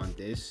input on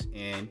this,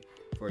 and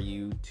for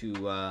you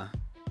to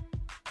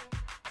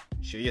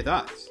share your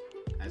thoughts.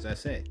 As I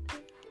said,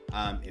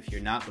 if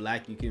you're not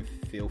black, you can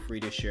feel free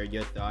to share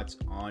your thoughts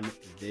on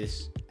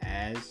this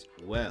as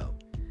well.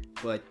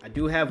 But I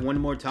do have one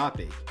more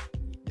topic.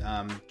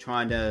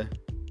 Trying to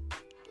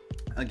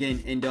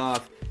again end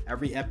off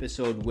every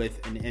episode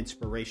with an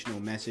inspirational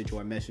message,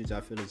 or a message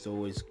I feel as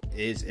though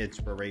is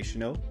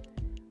inspirational.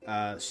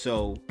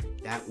 So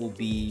that will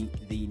be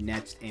the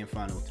next and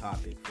final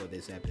topic for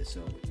this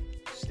episode.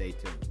 Stay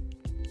tuned.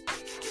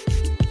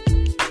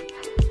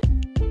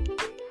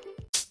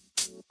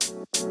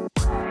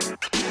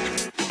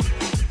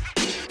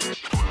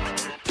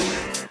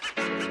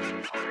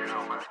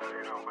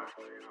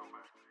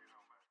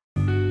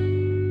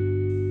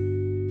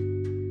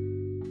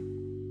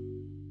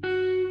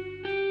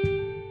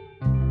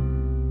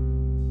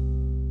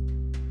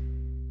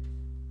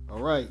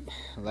 Alright,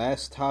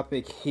 last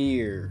topic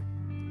here,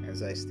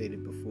 as I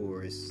stated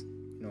before, is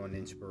an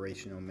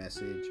inspirational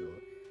message,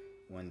 or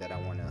one that I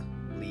want to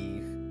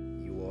leave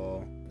you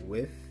all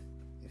with.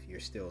 If you're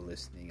still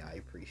listening, I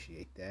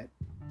appreciate that.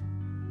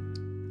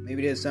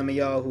 Maybe there's some of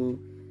y'all who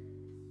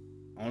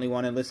only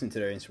want to listen to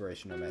their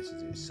inspirational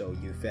messages, so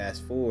you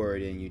fast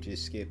forward and you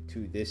just skip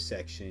to this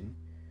section,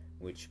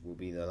 which will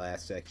be the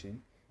last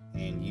section,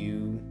 and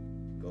you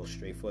go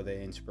straight for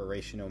the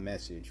inspirational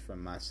message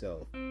from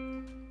myself.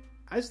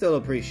 I still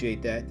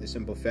appreciate that, the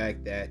simple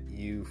fact that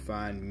you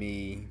find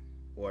me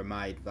or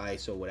my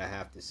advice or what I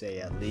have to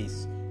say, at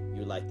least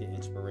you like the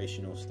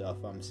inspirational stuff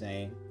I'm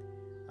saying.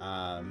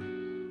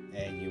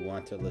 and you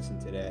want to listen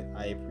to that,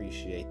 I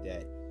appreciate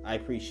that. I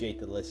appreciate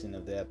the listen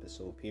of the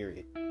episode,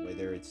 period.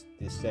 Whether it's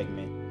this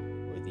segment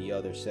or the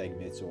other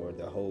segments or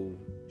the whole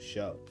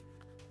show,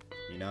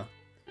 you know?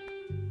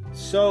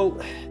 So,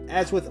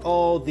 as with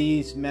all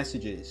these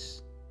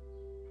messages,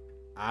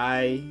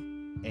 I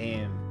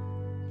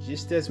am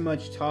just as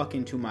much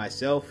talking to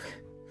myself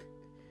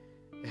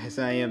as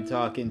I am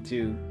talking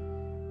to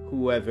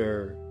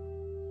whoever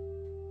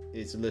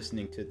is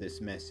listening to this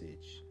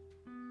message.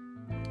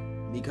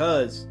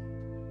 Because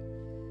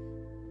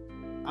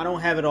I don't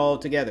have it all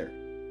together.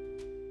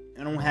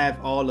 I don't have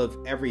all of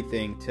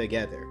everything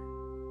together.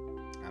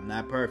 I'm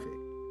not perfect.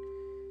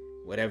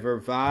 Whatever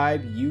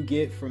vibe you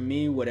get from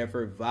me,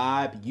 whatever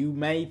vibe you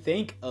may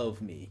think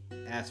of me,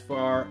 as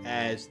far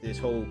as this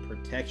whole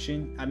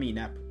perfection.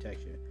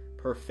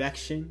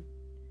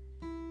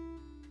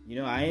 You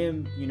know, I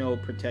am,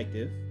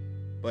 protective,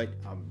 but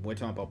we're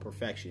talking about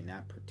perfection,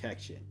 not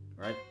protection,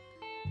 right?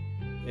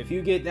 If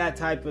you get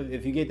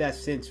that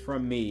sense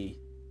from me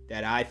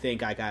that I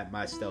think I got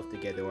my stuff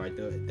together, or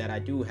that I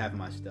do have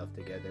my stuff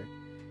together,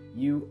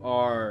 you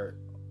are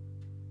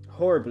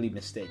horribly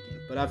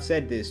mistaken. But I've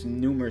said this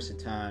numerous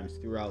times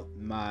throughout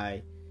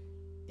my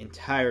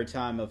entire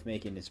time of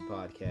making this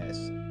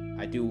podcast.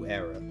 I do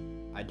err.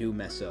 I do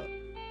mess up.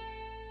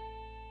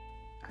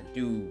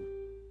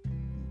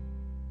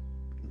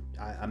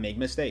 I make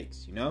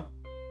mistakes, you know?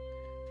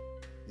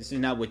 This is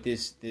not what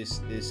this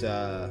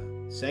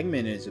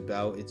segment is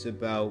about. It's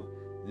about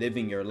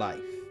living your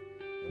life.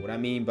 And what I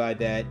mean by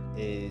that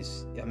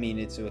is,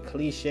 it's a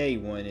cliche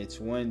one. It's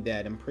one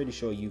that I'm pretty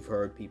sure you've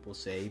heard people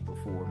say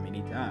before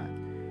many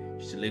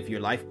times. Just live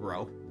your life,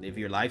 bro. Live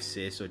your life,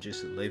 sis, or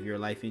just live your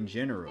life in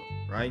general,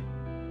 right?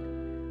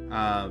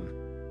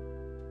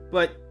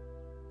 But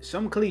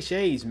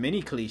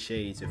many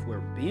cliches, if we're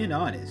being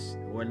honest,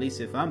 or at least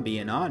if I'm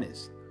being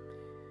honest,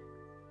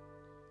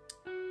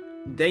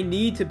 they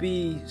need to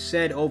be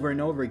said over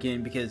and over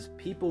again because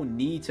people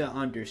need to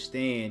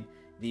understand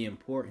the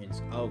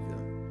importance of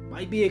them.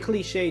 Might be a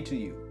cliche to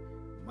you,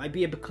 might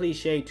be a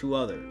cliche to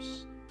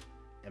others.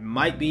 It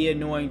might be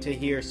annoying to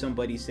hear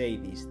somebody say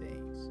these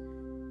things,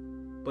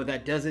 but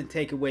that doesn't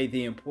take away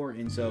the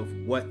importance of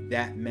what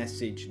that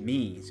message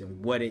means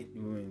and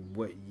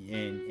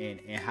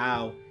and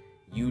how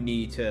you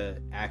need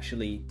to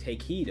actually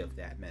take heed of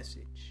that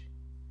message,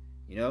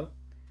 you know?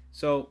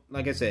 So,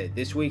 like I said,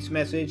 this week's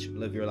message,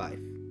 live your life.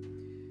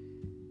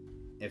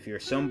 If you're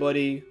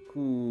somebody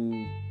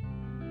who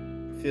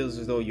feels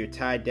as though you're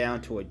tied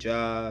down to a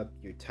job,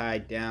 you're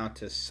tied down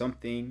to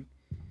something,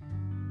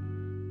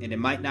 and it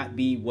might not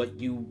be what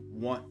you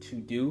want to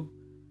do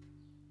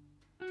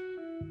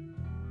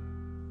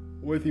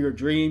with your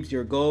dreams,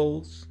 your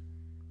goals,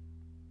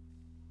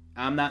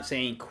 I'm not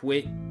saying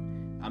quit.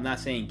 I'm not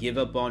saying give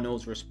up on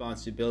those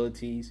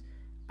responsibilities.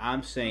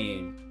 I'm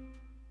saying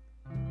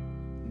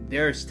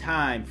there's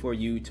time for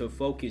you to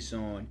focus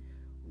on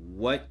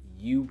what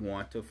you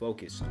want to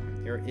focus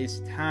on. There is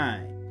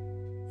time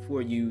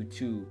for you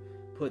to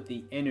put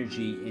the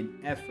energy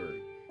and effort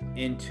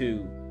into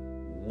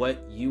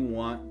what you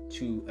want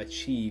to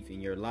achieve in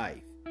your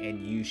life,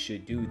 and you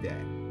should do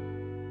that.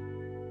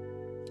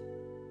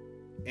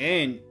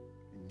 And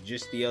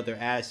just the other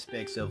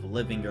aspects of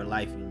living your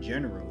life in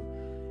general,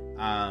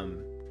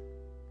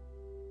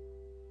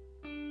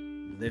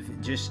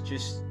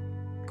 just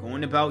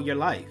going about your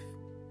life,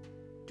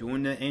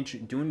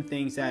 doing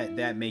things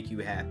that make you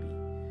happy,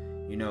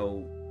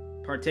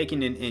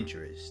 partaking in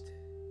interest,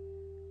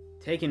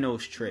 taking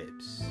those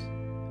trips,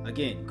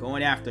 again,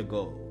 going after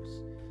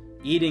goals,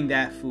 eating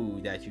that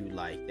food that you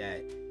like,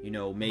 that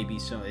maybe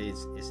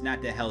it's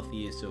not the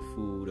healthiest of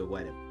food or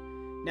whatever.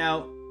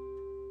 Now,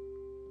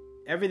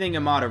 everything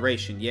in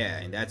moderation, yeah,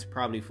 and that's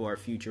probably for a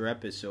future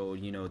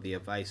episode, the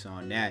advice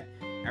on that.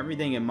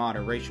 Everything in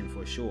moderation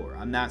for sure.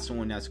 I'm not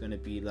someone that's going to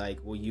be like,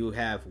 well, you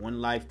have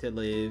one life to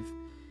live,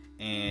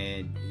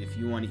 and if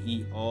you want to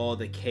eat all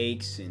the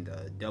cakes and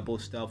the double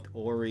stuffed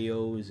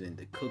Oreos and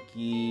the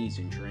cookies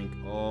and drink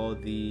all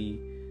the,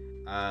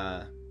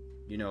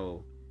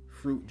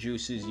 fruit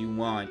juices you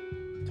want,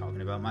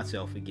 talking about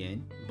myself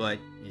again, but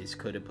this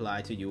could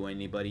apply to you or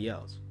anybody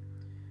else,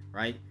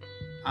 right?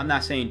 I'm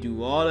not saying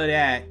do all of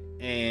that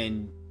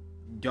and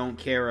don't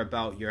care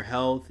about your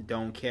health,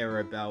 don't care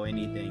about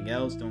anything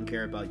else, don't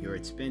care about your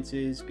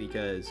expenses,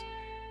 because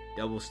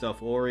double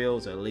stuffed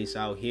Oreos, at least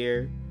out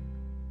here,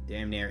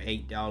 damn near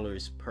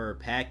 $8 per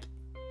pack.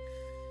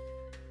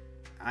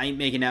 I ain't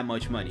making that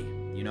much money.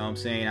 You know what I'm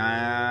saying?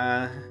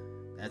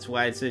 That's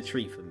why it's a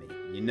treat for me,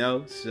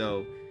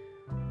 So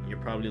you're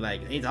probably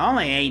like, it's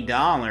only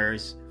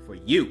 $8 for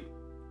you.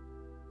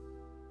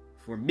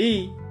 For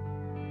me,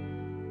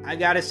 I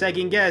got to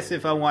second guess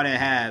if I want to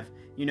have,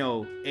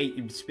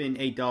 spend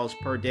 $8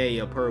 per day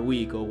or per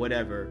week or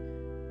whatever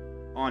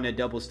on a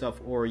double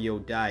stuffed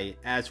Oreo diet,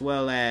 as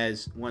well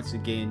as, once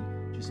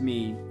again, just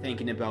me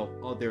thinking about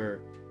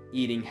other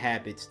eating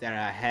habits that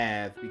I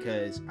have,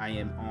 because I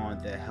am on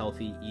the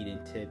healthy eating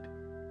tip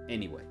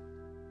anyway.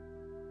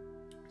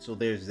 So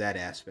there's that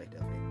aspect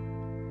of it.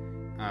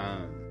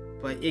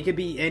 But it could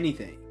be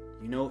anything.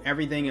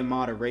 everything in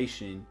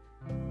moderation,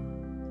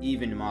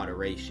 even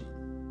moderation.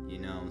 You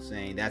know what I'm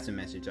saying? That's a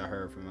message I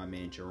heard from my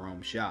man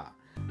Jerome Shaw.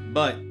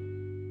 But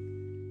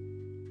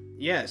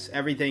yes,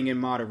 everything in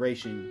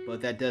moderation,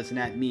 but that does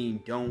not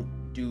mean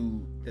don't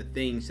do the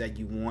things that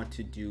you want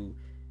to do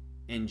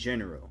in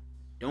general.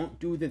 Don't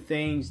do the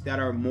things that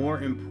are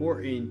more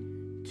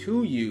important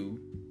to you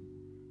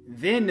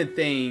than the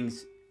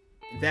things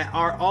that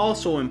are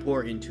also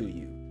important to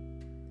you.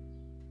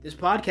 This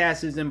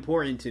podcast is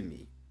important to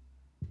me.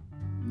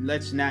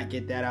 Let's not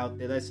get that out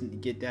there. Let's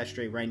get that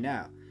straight right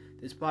now.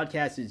 This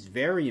podcast is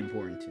very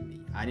important to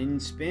me. I didn't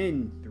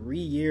spend 3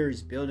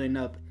 years building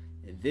up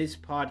this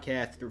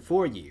podcast, through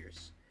 4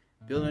 years,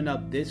 building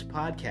up this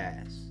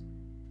podcast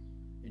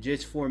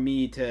just for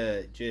me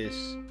to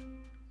just,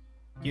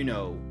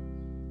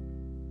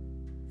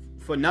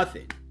 for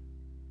nothing.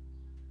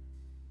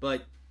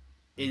 But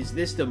is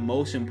this the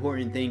most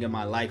important thing in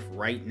my life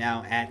right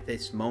now at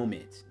this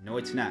moment? No,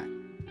 it's not.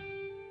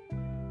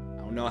 I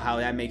don't know how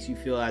that makes you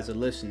feel as a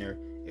listener.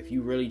 If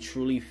you really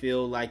truly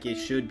feel like it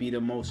should be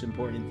the most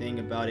important thing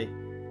about it,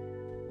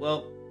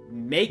 well,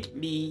 make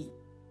me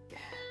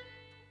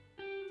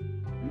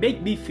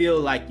feel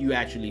like you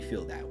actually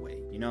feel that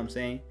way. You know what I'm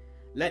saying?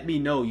 Let me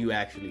know you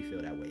actually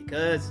feel that way.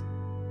 Because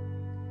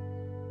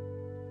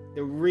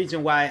the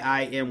reason why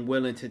I am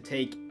willing to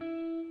take,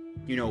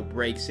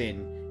 breaks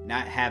and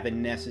not have a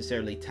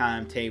necessarily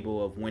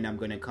timetable of when I'm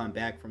going to come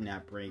back from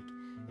that break,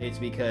 it's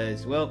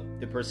because, well,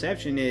 the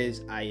perception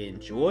is I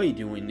enjoy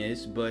doing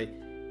this, but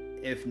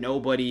if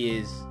nobody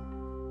is,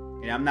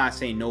 and I'm not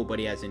saying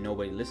nobody as in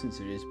nobody listens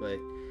to this, but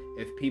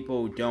if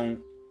people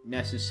don't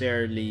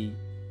necessarily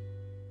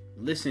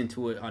listen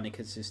to it on a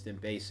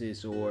consistent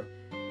basis, or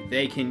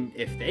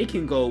if they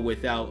can go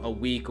without a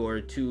week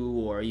or two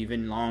or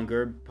even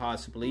longer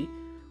possibly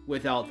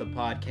without the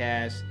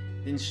podcast,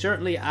 then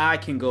certainly I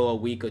can go a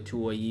week or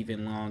two or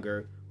even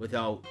longer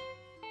without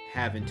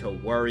having to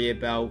worry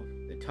about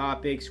the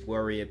topics,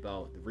 worry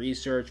about the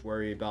research,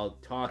 worry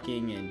about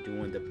talking and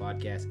doing the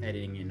podcast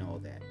editing and all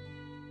that.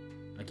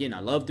 Again, I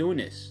love doing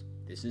this.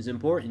 This is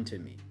important to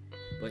me.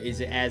 But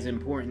is it as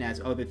important as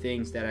other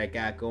things that I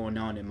got going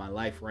on in my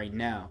life right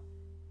now?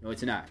 No,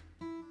 it's not.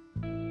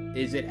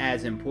 Is it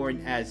as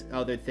important as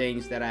other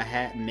things that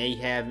I may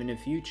have in the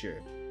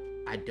future?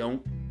 I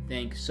don't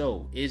think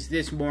so. Is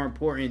this more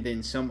important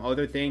than some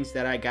other things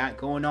that I got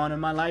going on in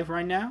my life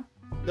right now?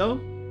 Though,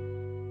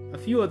 a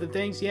few other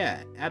things,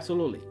 yeah,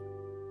 absolutely.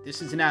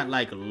 This is not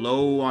like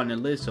low on the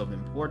list of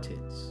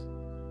importance,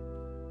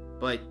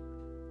 but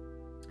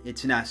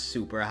it's not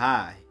super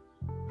high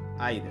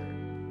either.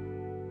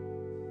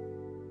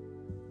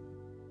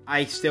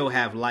 I still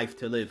have life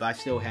to live. I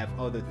still have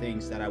other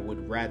things that I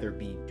would rather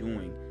be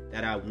doing,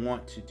 that I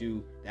want to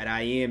do, that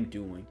I am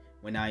doing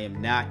when I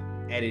am not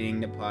editing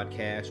the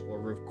podcast or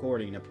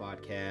recording the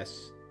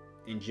podcast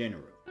in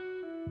general.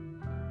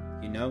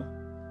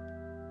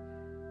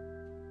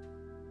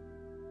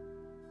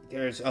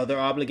 There's other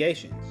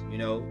obligations,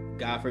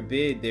 God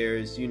forbid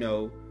there's,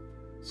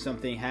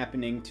 something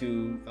happening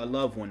to a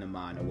loved one of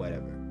mine or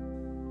whatever.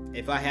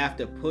 If I have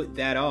to put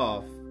that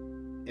off,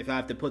 if I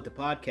have to put the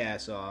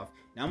podcast off,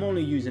 and I'm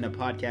only using a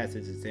podcast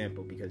as an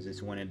example because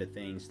it's one of the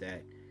things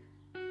that,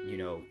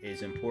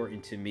 is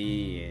important to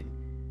me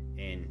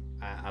and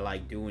I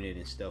like doing it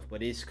and stuff,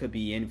 but this could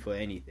be in for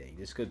anything.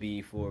 This could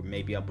be for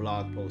maybe a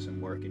blog post I'm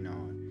working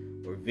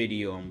on, or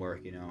video I'm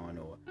working on,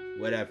 or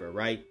whatever,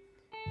 right?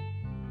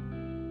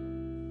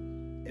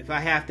 If I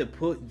have to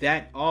put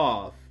that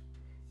off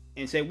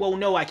and say, well,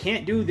 no, I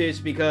can't do this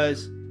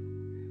because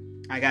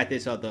I got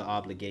this other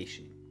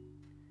obligation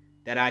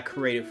that I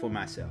created for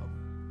myself,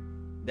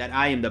 that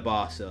I am the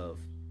boss of,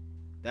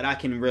 that I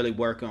can really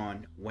work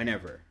on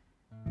whenever.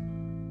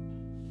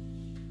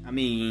 I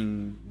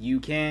mean, you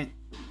can't,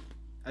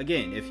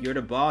 again, if you're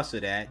the boss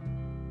of that,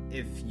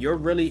 if you're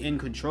really in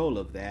control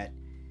of that,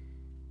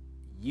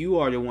 you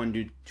are the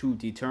one to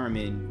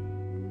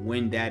determine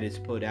when that is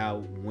put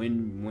out,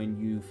 when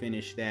you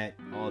finish that,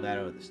 all that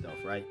other stuff,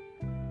 right?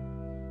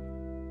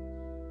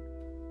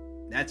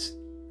 That's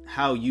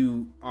how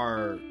you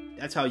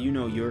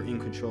know you're in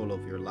control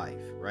of your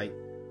life, right?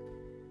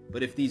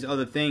 But if these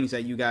other things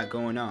that you got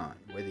going on,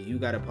 whether you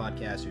got a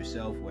podcast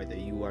yourself, whether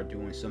you are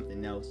doing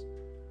something else,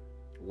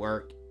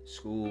 work,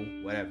 school,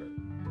 whatever,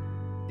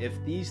 if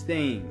these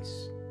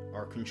things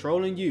are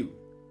controlling you,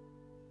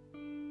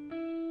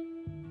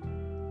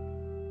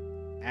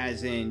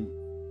 as in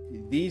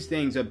these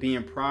things are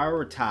being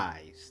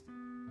prioritized,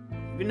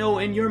 even though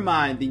in your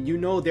mind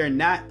that they're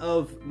not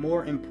of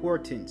more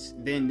importance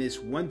than this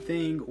one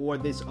thing or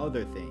this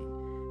other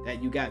thing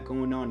that you got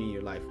going on in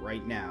your life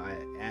right now,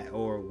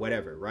 or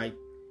whatever, right?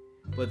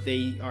 But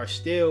they are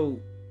still,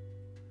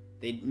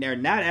 they're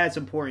not as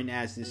important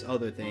as this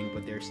other thing,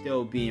 but they're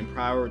still being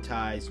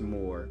prioritized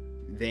more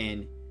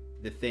than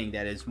the thing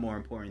that is more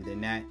important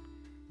than that.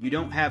 You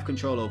don't have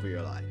control over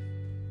your life.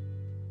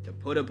 To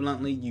put it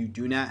bluntly, you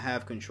do not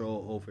have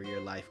control over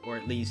your life, or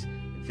at least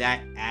that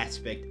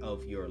aspect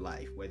of your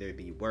life, whether it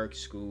be work,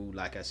 school,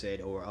 like I said,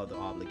 or other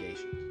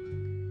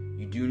obligations.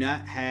 You do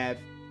not have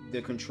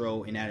the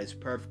control, and that is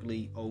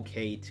perfectly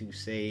okay to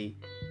say,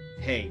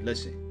 hey,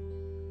 listen,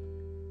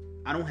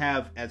 I don't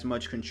have as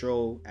much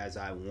control as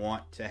I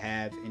want to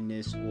have in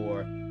this,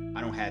 or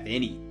I don't have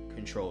any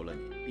control in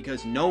it.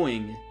 Because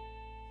knowing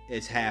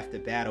is half the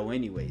battle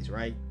anyways,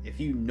 right? If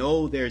you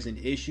know there's an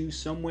issue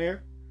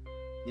somewhere,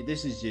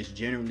 this is just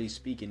generally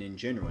speaking in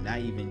general, not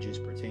even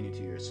just pertaining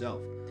to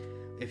yourself.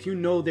 If you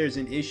know there's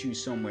an issue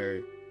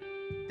somewhere,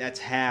 that's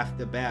half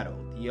the battle.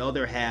 The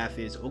other half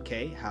is,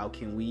 okay, how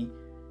can we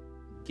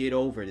get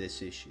over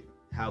this issue?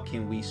 How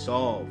can we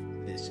solve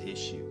this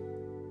issue?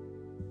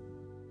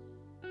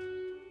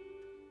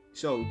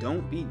 So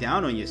don't be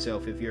down on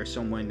yourself if you're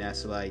someone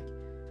that's like,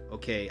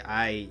 okay,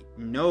 I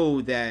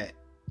know that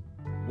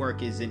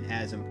work isn't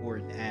as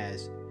important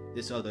as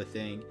this other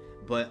thing,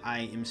 but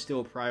I am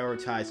still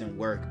prioritizing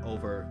work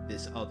over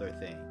this other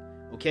thing.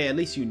 Okay, at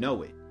least you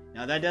know it.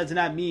 Now, that does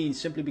not mean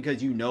simply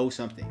because you know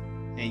something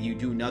and you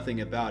do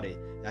nothing about it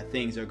that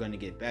things are going to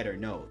get better.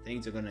 No,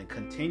 things are going to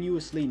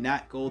continuously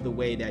not go the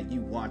way that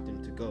you want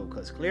them to go,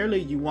 because clearly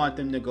you want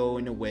them to go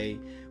in a way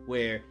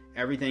where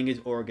everything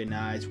is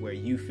organized, where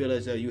you feel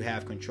as though you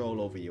have control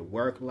over your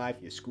work life,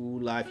 your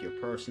school life, your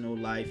personal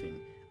life,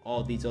 and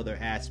all these other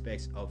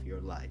aspects of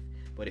your life.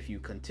 But if you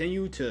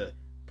continue to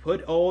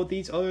put all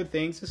these other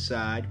things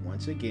aside,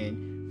 once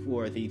again,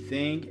 for the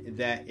thing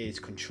that is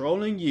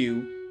controlling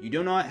you, you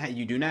do not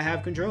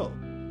have control.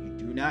 You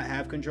do not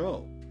have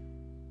control.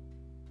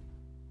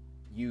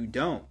 You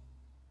don't.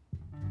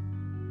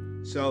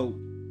 So,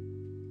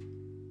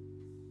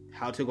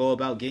 how to go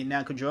about getting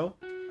that control?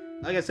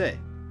 Like I said,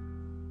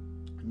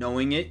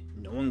 knowing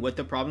what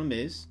the problem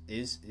is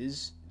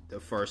the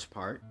first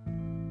part.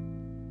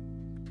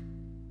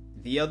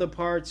 The other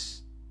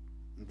parts,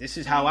 this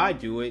is how I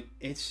do it.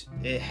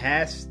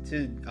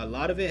 A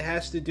lot of it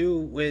has to do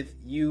with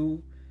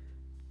you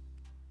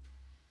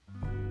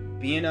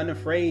being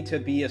unafraid to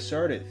be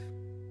assertive.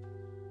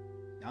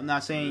 I'm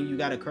not saying you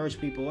got to curse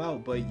people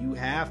out, but you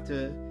have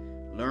to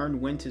learn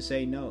when to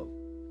say no.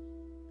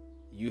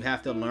 You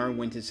have to learn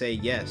when to say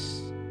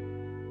yes.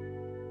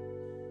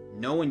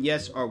 No and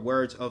yes are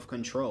words of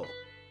control.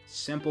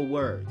 Simple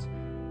words,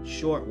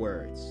 short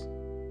words.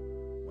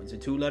 One's a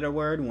 2-letter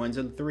word, one's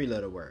a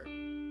 3-letter word.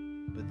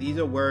 But these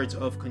are words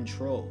of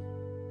control.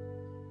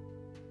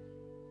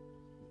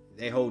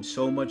 They hold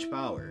so much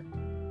power.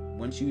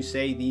 Once you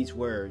say these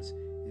words,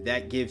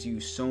 that gives you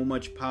so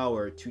much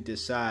power to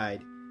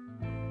decide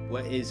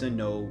what is a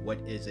no, what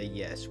is a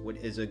yes, what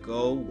is a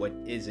go, what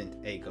isn't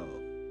a go,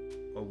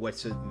 or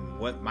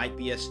what might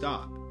be a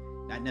stop.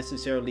 Not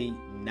necessarily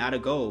not a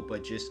go,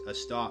 but just a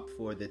stop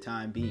for the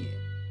time being.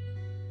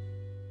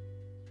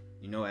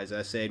 You know, as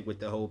I said with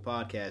the whole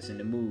podcast and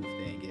the move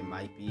thing, it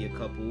might be a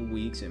couple of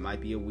weeks, it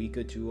might be a week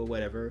or two or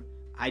whatever.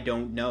 I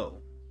don't know.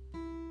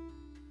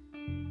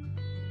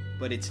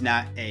 But it's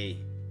not a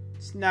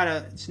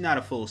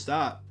full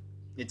stop.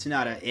 It's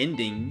not an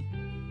ending.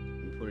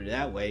 Let me put it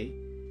that way.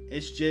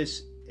 It's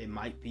just, it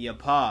might be a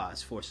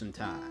pause for some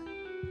time.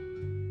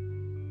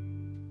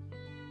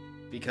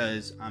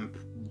 Because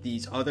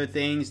these other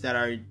things that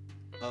are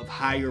of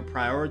higher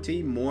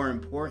priority, more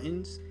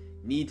importance,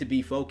 need to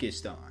be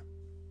focused on.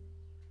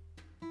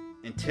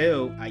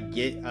 Until I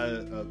get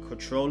a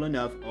control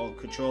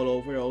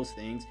over those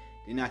things,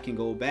 then I can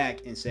go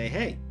back and say,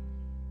 hey,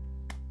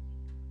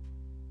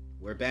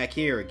 we're back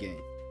here again.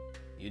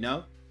 You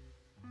know?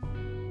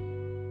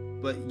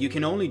 But you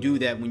can only do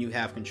that when you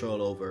have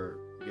control over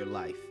your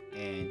life.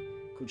 And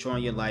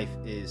controlling your life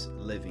is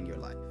living your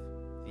life.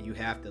 And you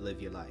have to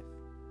live your life.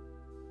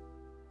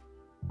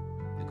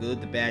 The good,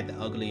 the bad, the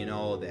ugly, and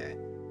all that.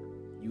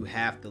 You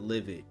have to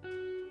live it.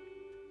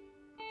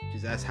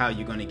 Because that's how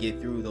you're going to get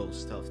through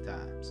those tough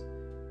times.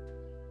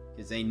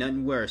 Because ain't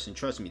nothing worse. And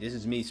trust me, this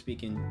is me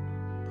speaking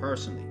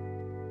personally.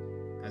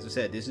 As I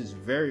said,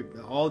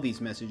 all these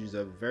messages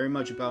are very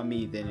much about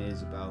me than it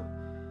is about,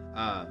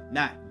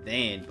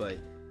 but,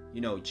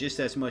 just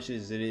as much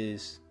as it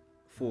is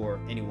for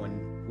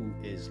anyone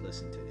who is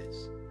listening to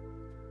this.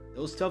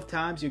 Those tough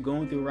times you're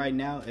going through right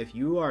now, if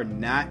you are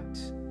not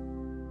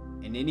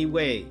in any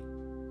way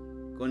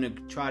going to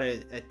try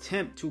to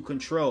attempt to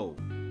control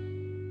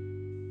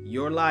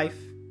your life,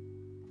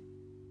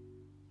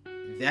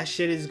 that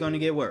shit is going to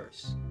get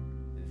worse.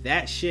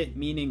 That shit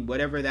meaning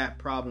whatever that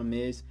problem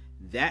is,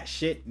 that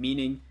shit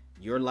meaning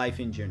your life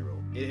in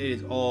general. It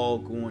is all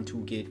going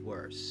to get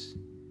worse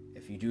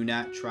if you do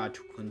not try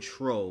to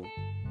control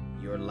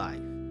your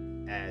life.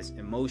 As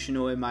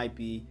emotional it might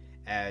be,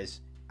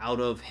 as out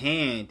of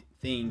hand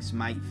things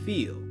might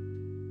feel.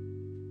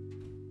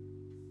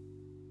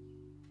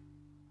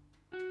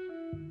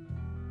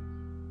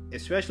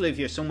 Especially if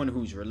you're someone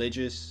who's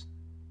religious,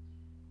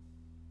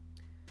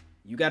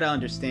 you got to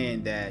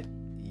understand that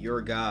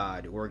your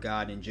God or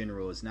God in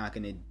general is not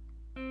going to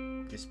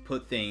just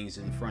put things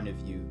in front of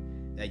you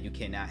that you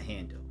cannot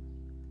handle.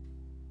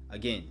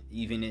 Again,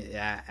 even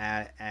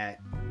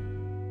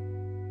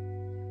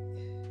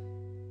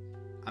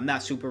I'm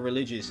not super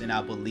religious, and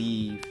I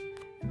believe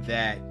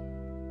that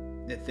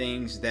the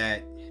things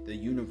that the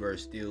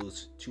universe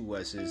deals to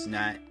us is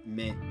not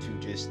meant to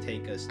just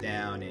take us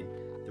down and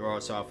throw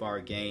us off our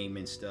game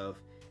and stuff.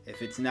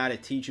 If it's not a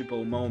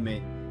teachable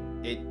moment,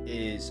 it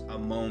is a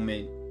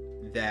moment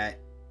that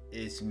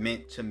is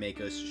meant to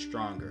make us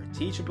stronger.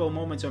 Teachable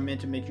moments are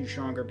meant to make you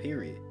stronger,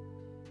 period.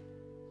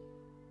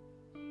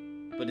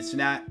 But it's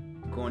not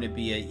going to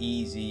be an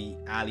easy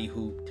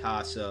alley-hoop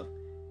toss-up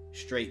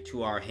straight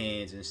to our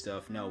hands and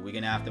stuff. No, we're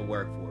going to have to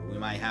work for it. We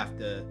might have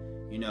to,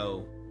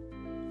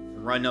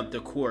 run up the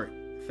court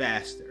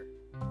faster,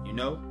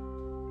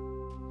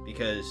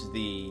 because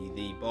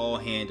the ball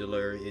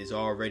handler is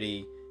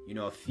already,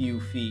 a few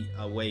feet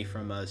away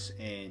from us,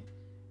 and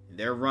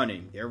they're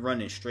running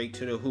straight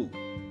to the hoop.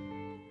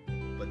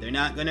 But they're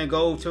not going to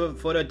go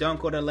for the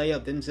dunk or the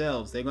layup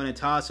themselves. They're going to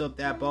toss up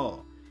that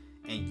ball.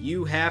 And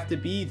you have to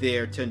be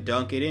there to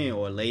dunk it in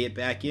or lay it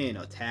back in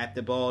or tap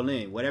the ball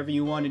in. Whatever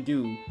you want to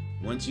do,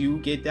 once you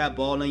get that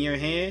ball in your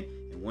hand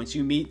and once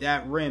you meet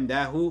that rim,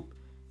 that hoop,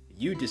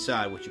 you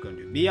decide what you're going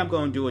to do. Me, I'm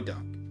going to do a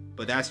dunk.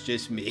 But that's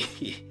just me.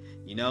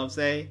 You know what I'm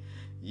saying?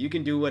 You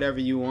can do whatever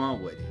you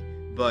want with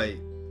it. But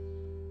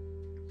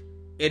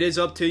it is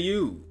up to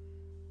you.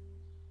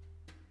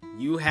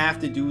 You have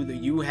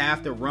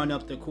to run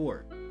up the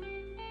court.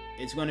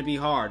 It's going to be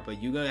hard,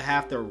 but you're going to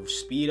have to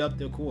speed up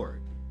the court.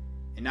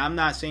 And I'm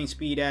not saying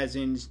speed as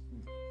in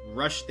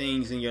rush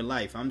things in your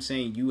life. I'm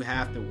saying you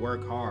have to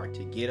work hard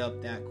to get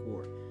up that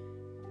court.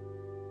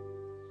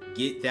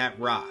 Get that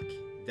rock,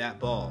 that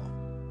ball.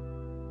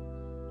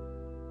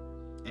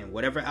 And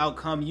whatever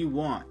outcome you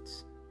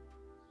want,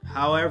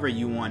 however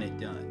you want it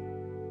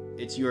done,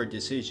 it's your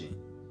decision.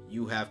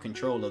 You have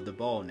control of the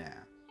ball now.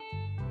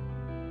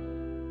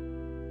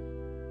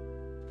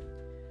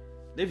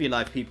 Live your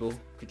life, people.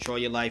 Control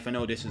your life. I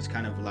know this is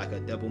kind of like a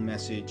double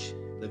message.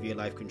 Live your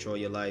life, control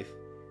your life.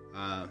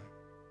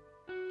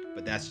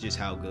 But that's just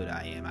how good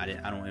I am. I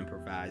don't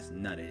improvise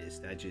none of this.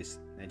 That just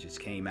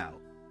came out.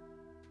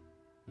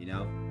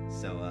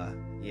 So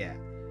yeah.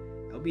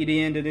 That'll be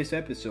the end of this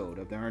episode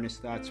of the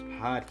Earnest Thoughts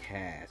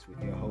Podcast with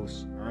your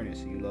host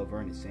Ernest. You love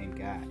Ernest, same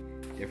guy,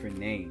 different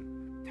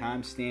name.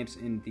 Timestamps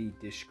in the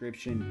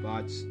description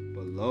box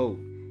below.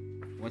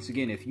 Once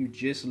again, if you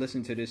just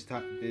listen to this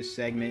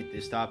segment,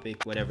 this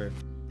topic, whatever,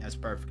 that's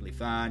perfectly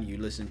fine. You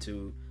listen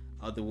to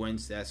other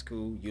ones, that's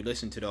cool. You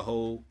listen to the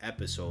whole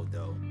episode,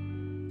 though.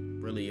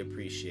 Really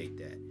appreciate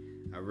that.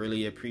 I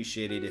really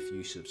appreciate it if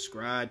you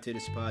subscribe to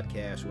this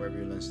podcast, wherever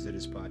you listen to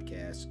this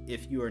podcast.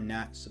 If you are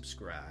not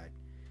subscribed,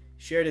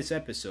 share this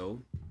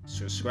episode.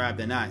 Subscribe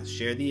or not,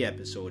 share the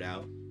episode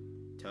out.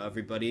 Tell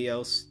everybody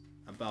else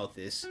about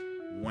this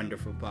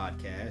wonderful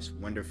podcast,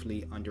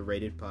 wonderfully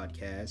underrated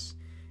podcast.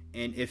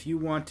 And if you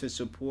want to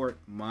support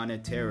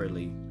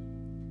monetarily,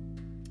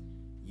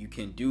 you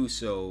can do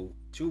so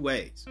two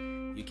ways.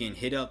 You can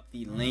hit up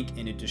the link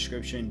in the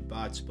description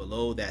box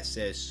below that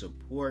says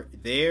support.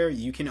 There,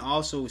 you can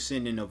also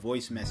send in a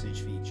voice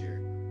message feature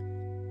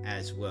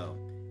as well.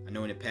 I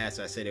know in the past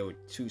I said there were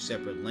two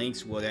separate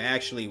links. Well, they're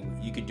actually,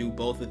 you could do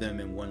both of them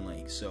in one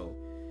link. So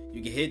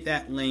you can hit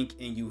that link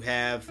and you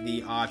have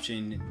the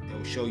option,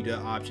 they'll show you the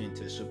option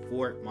to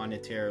support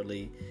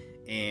monetarily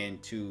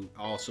and to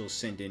also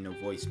send in a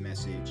voice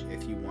message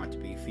if you want to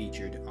be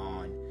featured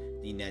on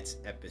the next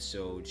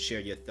episode. Share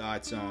your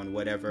thoughts on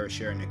whatever,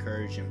 share an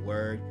encouraging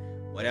word,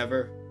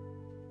 whatever.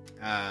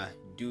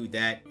 Do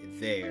that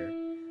there.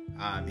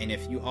 And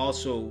if you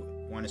also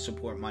want to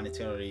support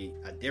monetarily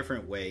a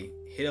different way,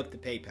 hit up the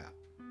PayPal,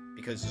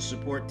 because the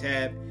support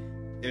tab,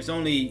 there's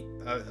only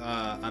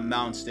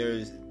amounts.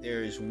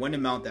 There's one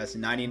amount that's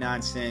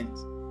 99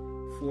 cents,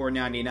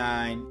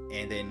 $4.99,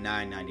 and then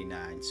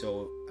 $9.99.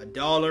 So $1,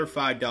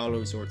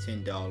 $5, or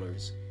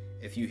 $10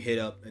 if you hit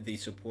up the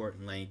support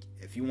link.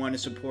 If you want to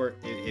support,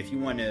 if you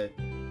want to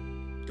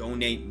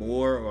donate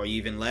more or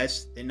even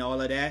less than all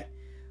of that,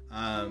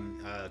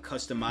 a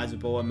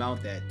customizable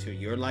amount that to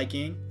your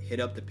liking, hit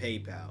up the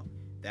PayPal.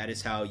 That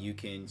is how you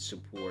can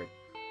support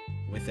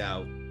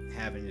without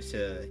having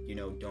to,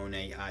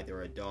 donate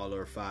either $1, $5,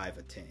 or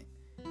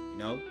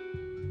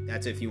 $10.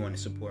 That's if you want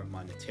to support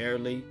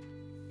monetarily.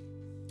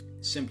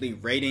 Simply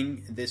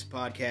rating this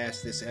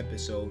podcast, this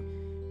episode,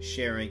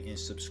 sharing and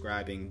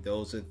subscribing.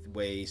 Those are the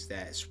ways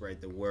that spread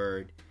the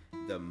word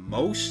the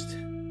most.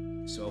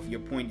 So if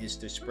your point is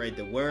to spread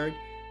the word,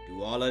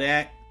 do all of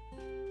that.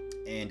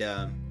 And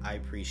I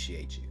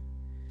appreciate you.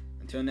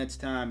 Until next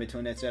time,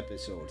 until next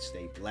episode,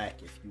 stay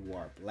black if you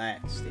are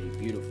black. Stay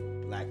beautiful.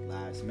 Black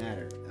Lives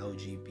Matter.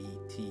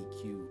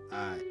 LGBTQIA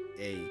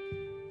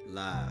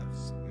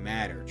lives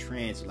matter.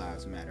 Trans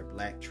lives matter.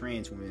 Black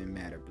trans women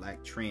matter.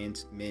 Black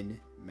trans men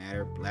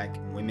matter. Black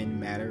women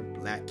matter.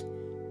 Black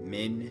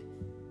men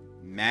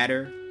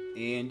matter.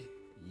 And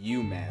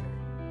you matter.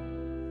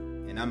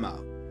 And I'm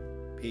out.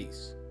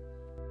 Peace.